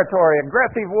territory,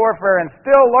 aggressive warfare, and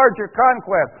still larger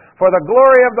conquest for the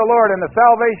glory of the Lord and the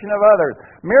salvation of others.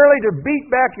 Merely to beat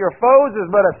back your foes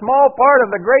is but a small part of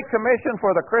the Great Commission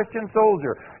for the Christian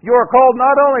soldier. You are called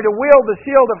not only to wield the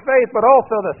shield of faith, but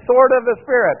also the sword of the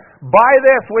Spirit. By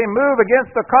this we move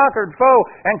against the conquered foe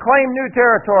and claim new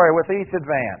territory with each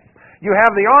advance. You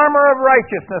have the armor of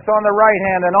righteousness on the right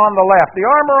hand and on the left. The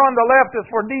armor on the left is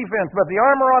for defense, but the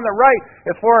armor on the right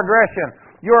is for aggression.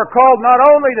 You are called not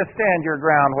only to stand your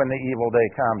ground when the evil day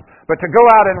comes, but to go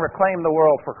out and reclaim the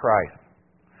world for Christ.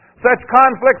 Such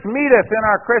conflicts meet us in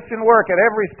our Christian work at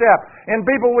every step, in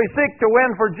people we seek to win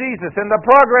for Jesus, in the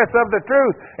progress of the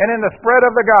truth, and in the spread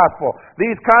of the gospel.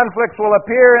 These conflicts will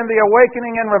appear in the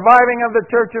awakening and reviving of the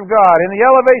Church of God, in the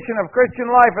elevation of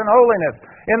Christian life and holiness,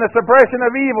 in the suppression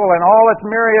of evil in all its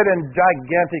myriad and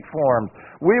gigantic forms.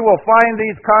 We will find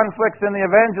these conflicts in the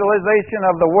evangelization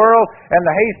of the world and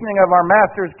the hastening of our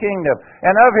Master's kingdom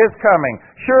and of His coming.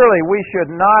 Surely we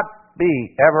should not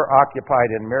be ever occupied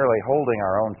in merely holding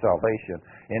our own salvation.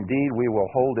 Indeed, we will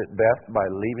hold it best by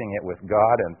leaving it with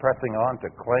God and pressing on to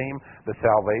claim the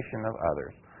salvation of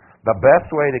others. The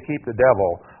best way to keep the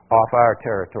devil off our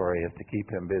territory is to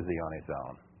keep him busy on his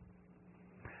own,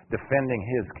 defending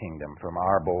his kingdom from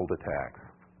our bold attacks.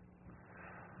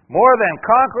 More than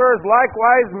conquerors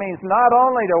likewise means not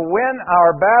only to win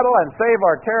our battle and save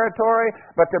our territory,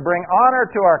 but to bring honor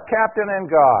to our captain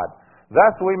and God.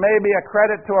 Thus we may be a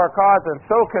credit to our cause and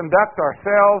so conduct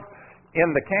ourselves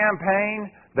in the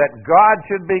campaign that God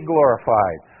should be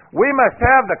glorified. We must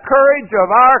have the courage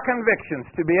of our convictions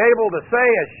to be able to say,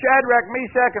 as Shadrach,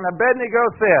 Meshach, and Abednego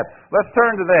said. Let's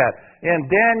turn to that in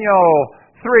Daniel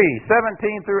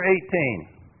 3:17 through 18.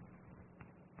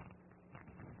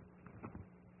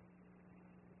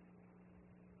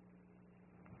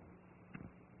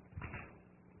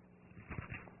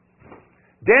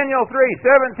 Daniel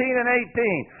 3:17 and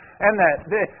 18. And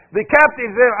the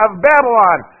captives of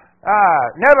Babylon,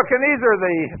 Nebuchadnezzar,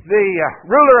 the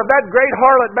ruler of that great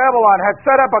harlot Babylon, had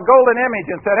set up a golden image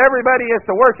and said, everybody is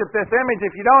to worship this image.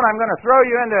 If you don't, I'm going to throw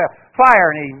you into fire.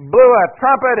 And he blew a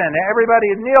trumpet and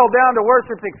everybody kneeled down to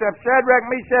worship except Shadrach,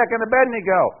 Meshach, and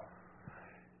Abednego.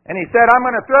 And he said, I'm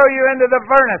going to throw you into the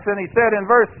furnace. And he said in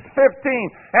verse 15,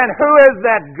 and who is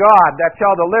that God that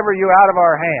shall deliver you out of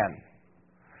our hand?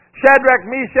 Shadrach,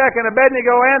 Meshach, and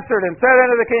Abednego answered and said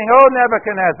unto the king, O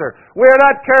Nebuchadnezzar, we are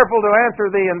not careful to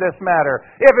answer thee in this matter.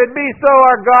 If it be so,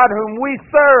 our God whom we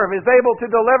serve is able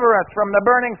to deliver us from the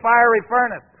burning fiery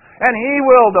furnace, and he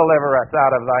will deliver us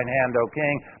out of thine hand, O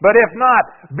king. But if not,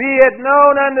 be it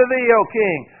known unto thee, O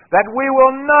king, that we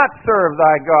will not serve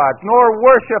thy gods, nor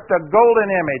worship the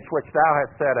golden image which thou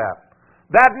hast set up.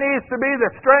 That needs to be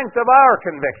the strength of our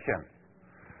conviction.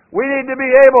 We need to be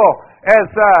able, as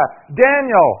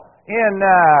Daniel in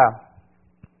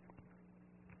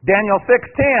Daniel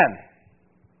 6:10.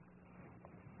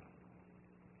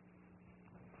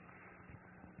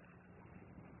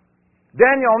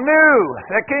 Daniel knew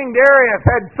that King Darius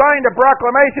had signed a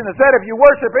proclamation that said, if you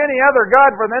worship any other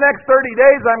god for the next 30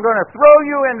 days, I'm going to throw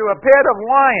you into a pit of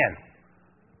lions,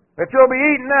 that you'll be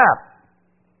eaten up.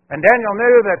 And Daniel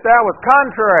knew that that was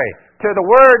contrary to the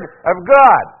word of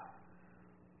God,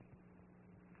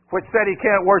 which said he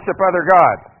can't worship other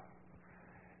gods.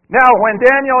 Now, when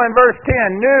Daniel in verse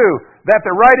 10 knew that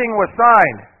the writing was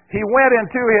signed, he went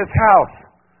into his house,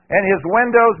 and his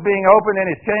windows being open in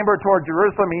his chamber toward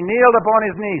Jerusalem, he kneeled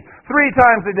upon his knees 3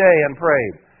 times a day and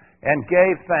prayed, and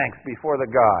gave thanks before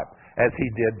the God, as he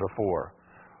did before.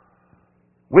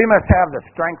 We must have the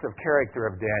strength of character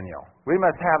of Daniel. We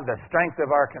must have the strength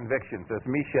of our convictions as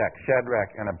Meshach,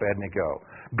 Shadrach, and Abednego.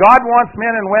 God wants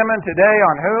men and women today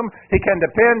on whom He can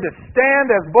depend to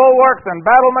stand as bulwarks and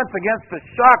battlements against the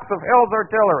shocks of hell's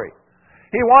artillery.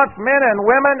 He wants men and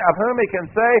women of whom He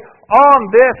can say, on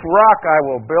this rock I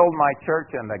will build my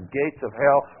church, and the gates of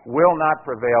hell will not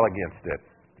prevail against it.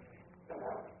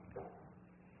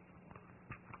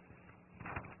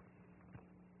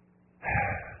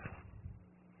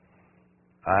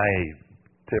 I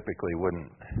typically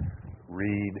wouldn't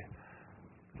read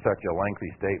such a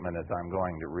lengthy statement as I'm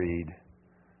going to read.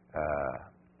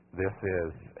 This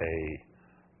is a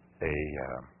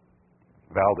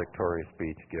valedictory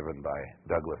speech given by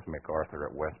Douglas MacArthur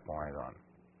at West Point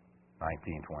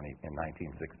in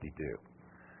 1962.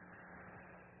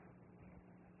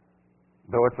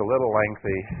 Though it's a little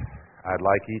lengthy, I'd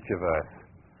like each of us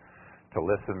to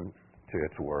listen to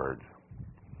its words.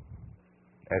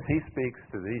 As he speaks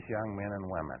to these young men and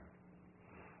women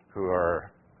who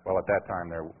are, well, at that time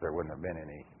there wouldn't have been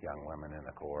any young women in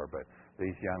the Corps, but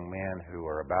these young men who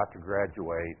are about to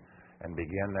graduate and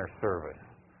begin their service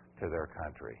to their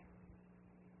country.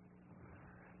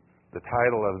 The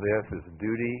title of this is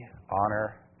Duty,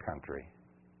 Honor, Country.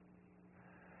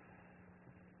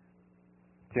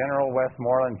 General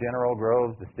Westmoreland, General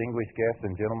Groves, distinguished guests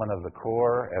and gentlemen of the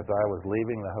Corps, as I was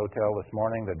leaving the hotel this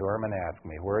morning, the doorman asked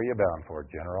me, "Where are you bound for,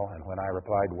 General?" And when I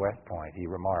replied, "West Point," he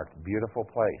remarked, "Beautiful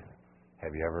place.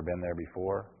 Have you ever been there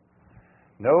before?"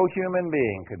 No human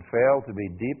being could fail to be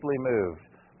deeply moved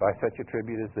by such a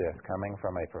tribute as this, coming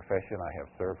from a profession I have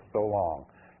served so long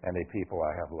and a people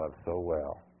I have loved so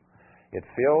well. It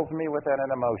fills me with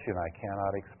an emotion I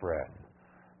cannot express.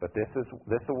 But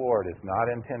this award is not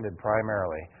intended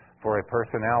primarily for a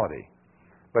personality,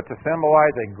 but to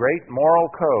symbolize a great moral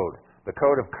code, the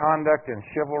code of conduct and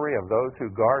chivalry of those who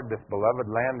guard this beloved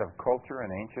land of culture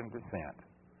and ancient descent.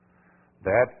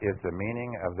 That is the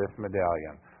meaning of this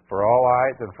medallion, for all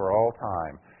eyes and for all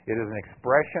time. It is an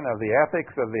expression of the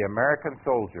ethics of the American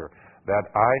soldier that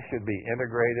I should be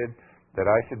integrated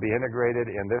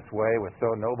in this way with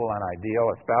so noble an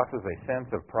ideal, espouses a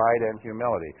sense of pride and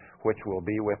humility, which will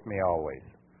be with me always.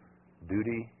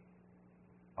 Duty,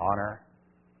 honor,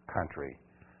 country.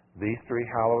 These 3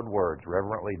 hallowed words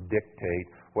reverently dictate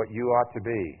what you ought to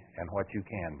be and what you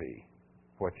can be,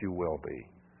 what you will be.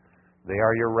 They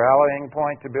are your rallying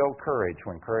point to build courage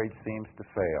when courage seems to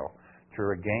fail, to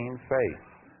regain faith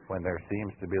when there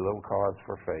seems to be little cause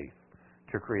for faith,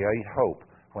 to create hope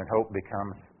when hope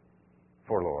becomes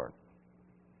forlorn.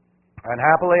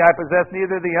 Unhappily, I possess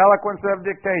neither the eloquence of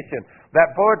dictation,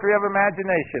 that poetry of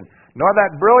imagination, nor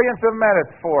that brilliance of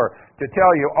metaphor to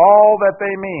tell you all that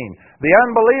they mean. The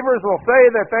unbelievers will say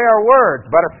that they are words,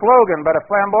 but a slogan, but a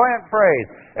flamboyant phrase.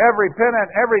 Every pedant,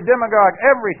 every demagogue,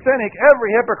 every cynic,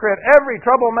 every hypocrite, every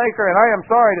troublemaker, and I am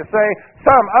sorry to say,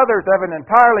 some others of an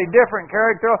entirely different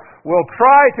character, will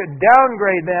try to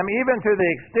downgrade them even to the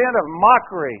extent of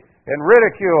mockery and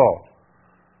ridicule.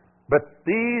 But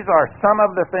these are some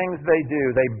of the things they do.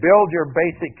 They build your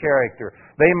basic character.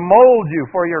 They mold you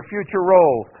for your future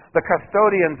roles, the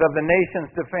custodians of the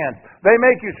nation's defense. They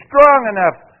make you strong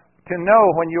enough to know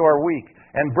when you are weak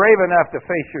and brave enough to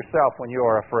face yourself when you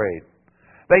are afraid.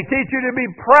 They teach you to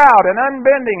be proud and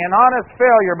unbending in honest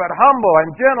failure, but humble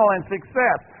and gentle in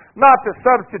success, not to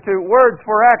substitute words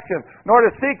for action, nor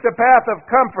to seek the path of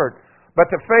comfort, but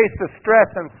to face the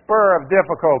stress and spur of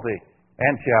difficulty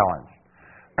and challenge.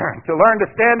 To learn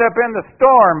to stand up in the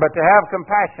storm, but to have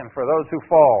compassion for those who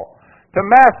fall. To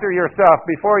master yourself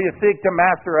before you seek to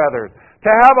master others. To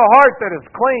have a heart that is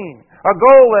clean, a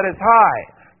goal that is high.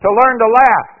 To learn to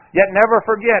laugh, yet never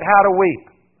forget how to weep.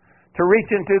 To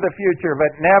reach into the future, but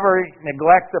never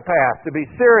neglect the past. To be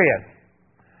serious,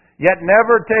 yet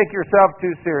never take yourself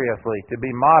too seriously. To be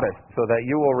modest, so that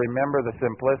you will remember the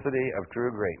simplicity of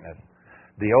true greatness,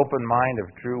 the open mind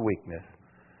of true weakness,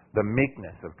 the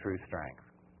meekness of true strength.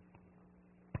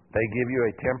 They give you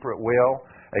a temperate will,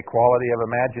 a quality of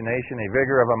imagination, a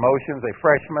vigor of emotions, a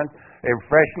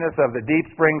freshness of the deep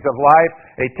springs of life,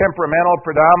 a temperamental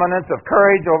predominance of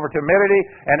courage over timidity,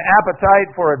 an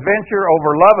appetite for adventure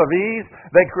over love of ease.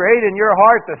 They create in your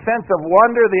heart the sense of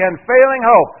wonder, the unfailing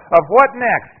hope of what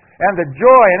next, and the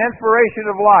joy and inspiration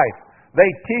of life. They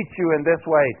teach you in this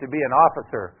way to be an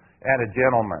officer and a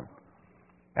gentleman.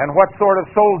 And what sort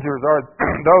of soldiers are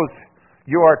those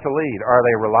you are to lead? Are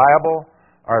they reliable?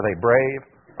 Are they brave?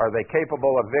 Are they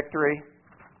capable of victory?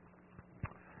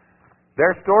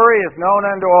 Their story is known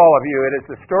unto all of you. It is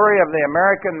the story of the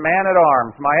American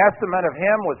man-at-arms. My estimate of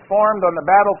him was formed on the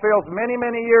battlefields many,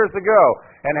 many years ago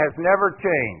and has never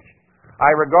changed. I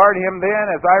regard him then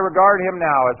as I regard him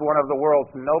now as one of the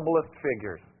world's noblest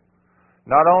figures.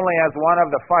 Not only as one of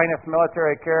the finest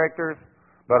military characters,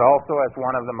 but also as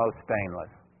one of the most stainless.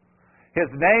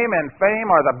 His name and fame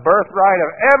are the birthright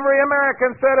of every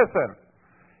American citizen.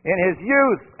 In his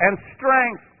youth and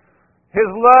strength, his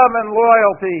love and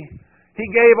loyalty, he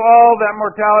gave all that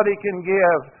mortality can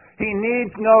give. He needs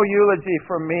no eulogy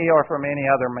from me or from any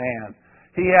other man.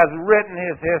 He has written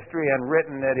his history and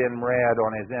written it in red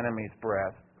on his enemy's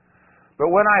breast. But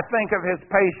when I think of his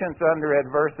patience under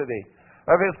adversity,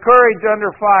 of his courage under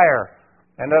fire,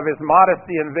 and of his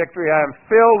modesty in victory, I am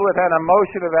filled with an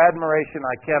emotion of admiration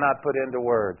I cannot put into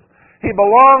words. He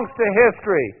belongs to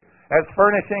history as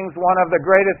furnishing one of the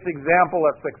greatest example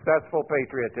of successful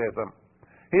patriotism.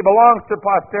 He belongs to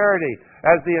posterity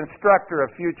as the instructor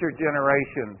of future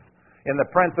generations in the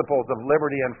principles of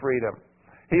liberty and freedom.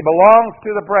 He belongs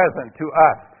to the present, to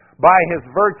us, by his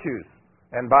virtues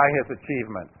and by his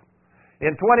achievements.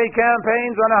 In 20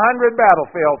 campaigns on 100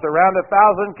 battlefields, around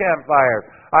 1,000 campfires,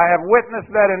 I have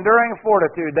witnessed that enduring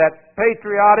fortitude, that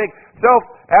patriotic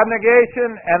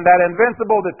self-abnegation, and that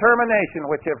invincible determination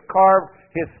which have carved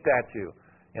his statue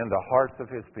in the hearts of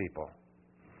his people.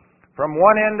 From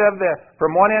one end of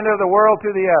the world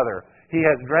to the other, he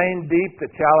has drained deep the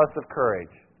chalice of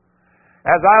courage.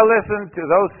 As I listened to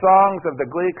those songs of the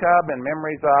Glee Club in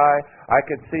memory's eye, I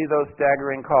could see those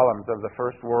staggering columns of the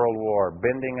First World War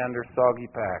bending under soggy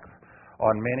packs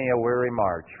on many a weary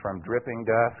march from dripping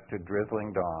dusk to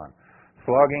drizzling dawn,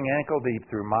 slogging ankle-deep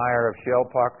through mire of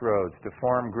shell-pocked roads to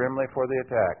form grimly for the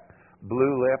attack,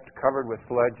 blue-lipped, covered with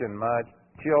sludge and mud,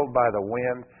 chilled by the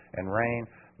wind and rain,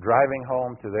 driving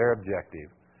home to their objective,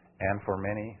 and for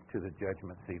many to the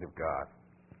judgment seat of God.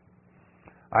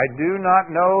 I do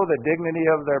not know the dignity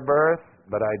of their birth,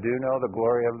 but I do know the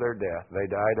glory of their death. They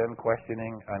died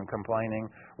unquestioning, uncomplaining,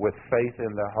 with faith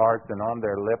in their hearts and on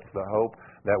their lips the hope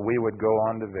that we would go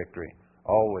on to victory.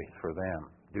 Always for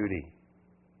them, duty,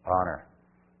 honor,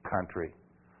 country.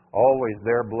 Always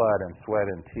their blood and sweat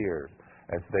and tears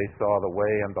as they saw the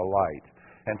way and the light.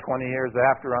 And 20 years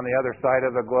after, on the other side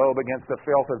of the globe, against the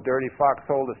filth of dirty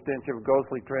foxhole, the stench of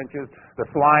ghostly trenches, the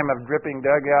slime of dripping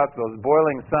dugouts, those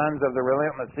boiling suns of the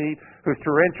relentless heat, whose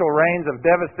torrential rains of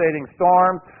devastating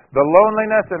storms, the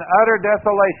loneliness and utter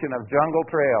desolation of jungle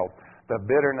trails, the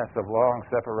bitterness of long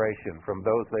separation from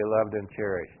those they loved and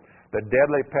cherished, the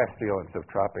deadly pestilence of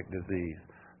tropic disease,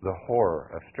 the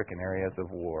horror of stricken areas of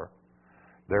war.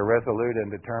 Their resolute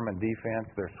and determined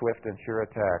defense, their swift and sure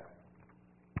attack,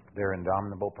 their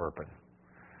indomitable purpose,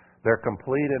 their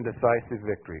complete and decisive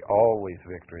victory, always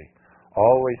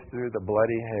through the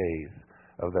bloody haze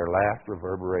of their last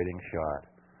reverberating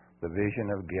shot, the vision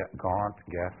of gaunt,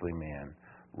 ghastly men,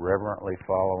 reverently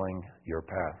following your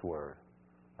password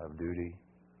of duty,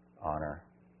 honor,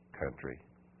 country.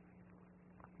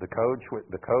 The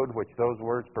code which those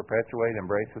words perpetuate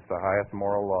embraces the highest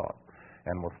moral laws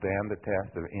and will stand the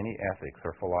test of any ethics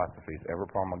or philosophies ever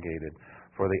promulgated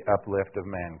for the uplift of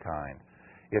mankind.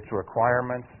 Its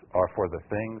requirements are for the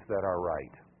things that are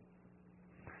right,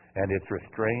 and its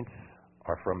restraints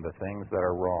are from the things that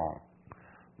are wrong.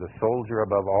 The soldier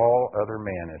above all other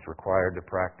men is required to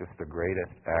practice the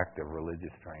greatest act of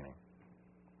religious training,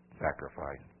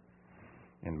 sacrifice.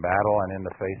 In battle and in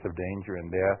the face of danger and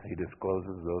death, he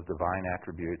discloses those divine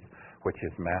attributes which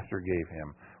his master gave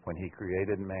him when he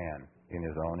created man in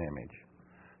his own image.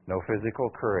 No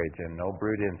physical courage and no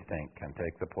brute instinct can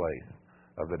take the place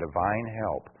of the divine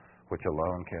help which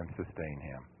alone can sustain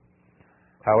him.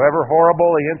 However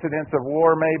horrible the incidents of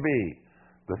war may be,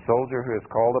 the soldier who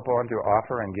is called upon to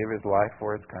offer and give his life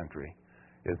for his country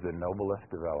is the noblest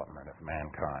development of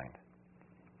mankind.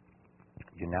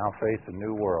 You now face a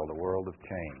new world, a world of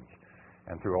change.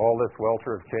 And through all this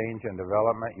welter of change and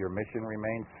development, your mission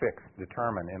remains fixed,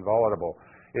 determined, inviolable.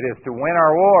 It is to win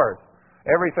our wars.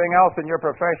 Everything else in your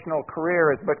professional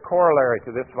career is but corollary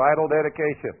to this vital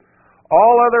dedication.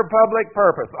 All other public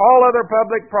purpose, all other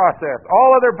public process,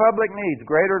 all other public needs,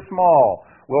 great or small,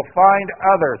 will find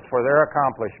others for their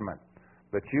accomplishment.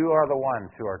 But you are the ones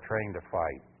who are trained to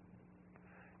fight.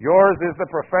 Yours is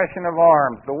the profession of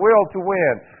arms, the will to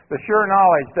win, the sure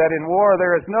knowledge that in war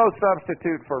there is no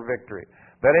substitute for victory,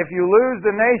 that if you lose,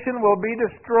 the nation will be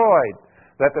destroyed,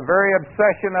 that the very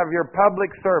obsession of your public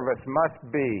service must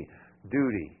be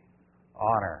duty,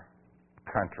 honor,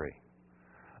 country.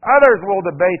 Others will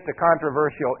debate the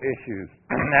controversial issues,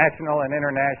 national and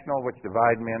international, which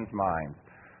divide men's minds.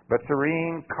 But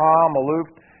serene, calm,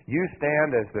 aloof, you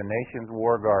stand as the nation's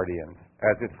war guardians,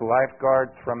 as its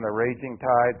lifeguards from the raging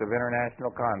tides of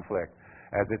international conflict,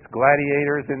 as its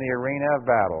gladiators in the arena of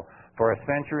battle. For a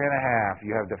century and a half,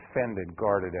 you have defended,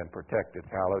 guarded, and protected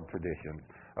hallowed traditions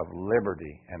of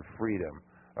liberty and freedom,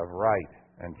 of right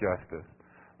and justice.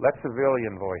 Let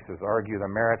civilian voices argue the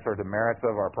merits or demerits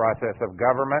of our process of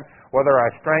government, whether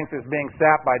our strength is being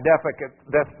sapped by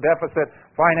deficit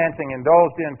financing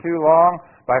indulged in too long,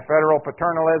 by federal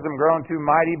paternalism grown too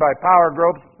mighty, by power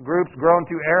groups grown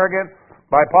too arrogant,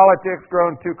 by politics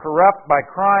grown too corrupt, by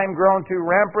crime grown too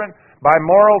rampant, by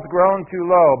morals grown too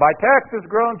low, by taxes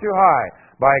grown too high,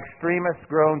 by extremists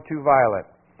grown too violent.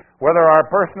 Whether our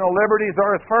personal liberties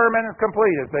are as firm and as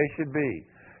complete as they should be.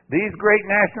 These great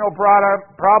national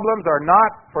problems are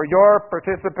not for your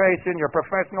participation, your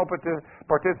professional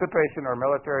participation or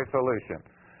military solution.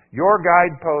 Your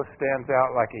guidepost stands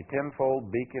out like a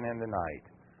tenfold beacon in the night.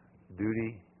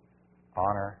 Duty,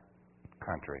 honor,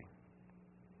 country.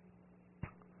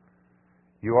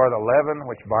 You are the leaven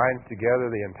which binds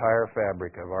together the entire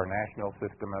fabric of our national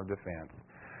system of defense.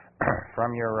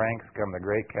 From your ranks come the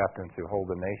great captains who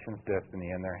hold the nation's destiny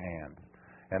in their hands.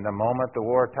 And the moment the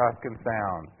war tocsin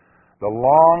sounds, the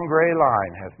long gray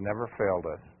line has never failed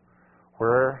us.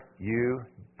 Were you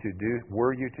to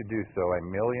do so, a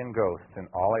million ghosts in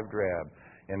olive drab,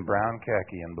 in brown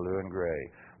khaki and blue and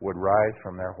gray, would rise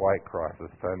from their white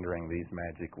crosses, thundering these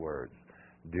magic words: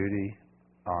 duty,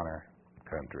 honor,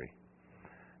 country.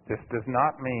 This does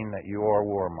not mean that you are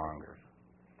warmongers.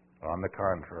 On the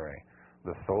contrary,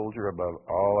 the soldier above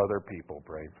all other people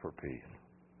prays for peace.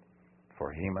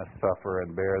 For he must suffer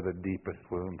and bear the deepest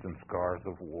wounds and scars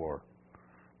of war.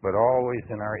 But always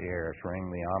in our ears ring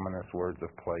the ominous words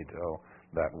of Plato,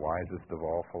 that wisest of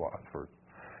all philosophers.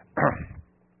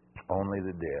 Only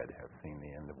the dead have seen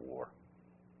the end of war.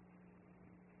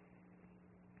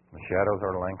 The shadows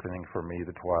are lengthening for me,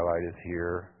 the twilight is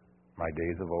here. My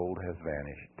days of old has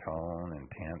vanished, tone and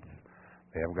tints.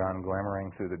 They have gone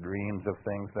glimmering through the dreams of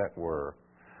things that were.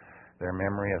 Their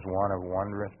memory is one of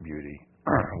wondrous beauty,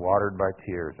 watered by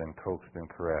tears and coaxed and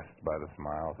caressed by the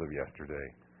smiles of yesterday.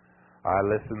 I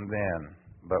listened then,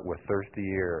 but with thirsty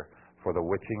ear, for the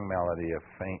witching melody of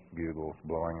faint bugles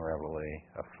blowing reveille,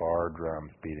 of far drums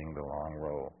beating the long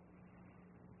roll.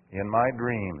 In my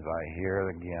dreams I hear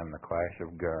again the clash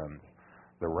of guns,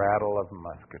 the rattle of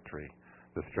musketry,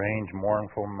 the strange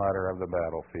mournful mutter of the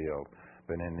battlefield.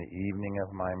 But in the evening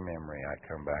of my memory I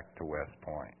come back to West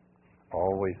Point.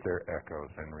 always their echoes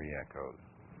and re-echoes.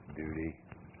 Duty,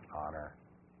 honor,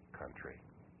 country.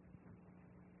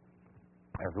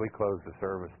 As we close the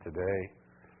service today,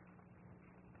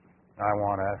 I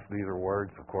want us, these are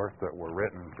words, of course, that were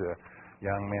written to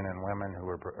young men and women who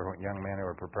were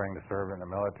preparing to serve in the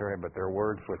military, but they're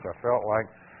words which I felt like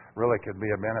really could be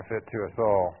a benefit to us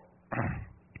all.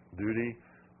 Duty,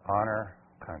 honor,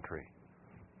 country.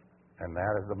 And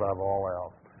that is above all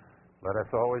else. Let us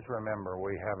always remember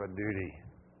we have a duty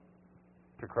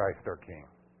to Christ our King.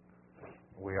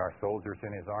 We are soldiers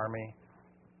in His army,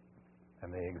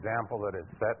 and the example that is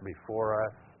set before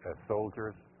us as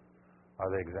soldiers are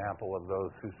the example of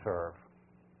those who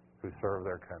serve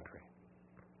their country.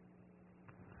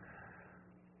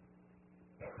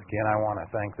 Again, I want to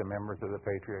thank the members of the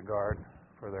Patriot Guard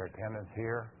for their attendance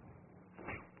here.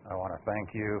 I want to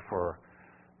thank you for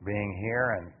being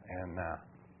here, and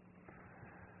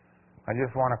I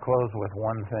just want to close with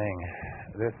one thing.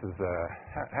 This is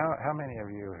how many of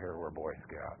you here were Boy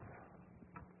Scouts?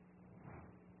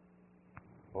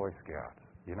 Boy Scouts.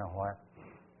 You know what?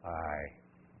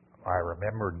 I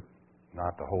remembered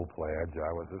not the whole pledge.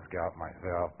 I was a scout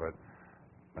myself, but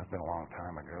that's been a long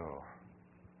time ago.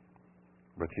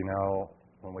 But you know,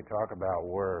 when we talk about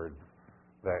words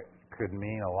that could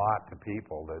mean a lot to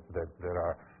people,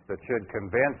 that should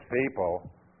convince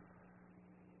people,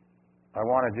 I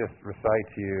want to just recite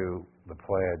to you the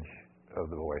pledge of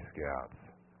the Boy Scouts.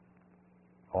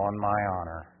 On my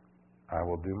honor, I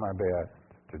will do my best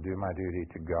to do my duty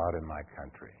to God and my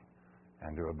country,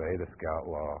 and to obey the Scout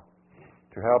law,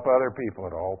 to help other people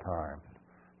at all times,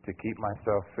 to keep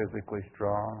myself physically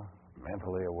strong,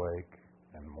 mentally awake,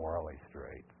 and morally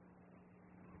straight.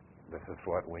 This is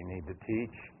what we need to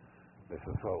teach. This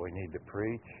is what we need to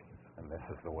preach. And this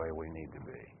is the way we need to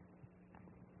be.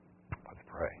 Let's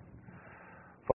pray.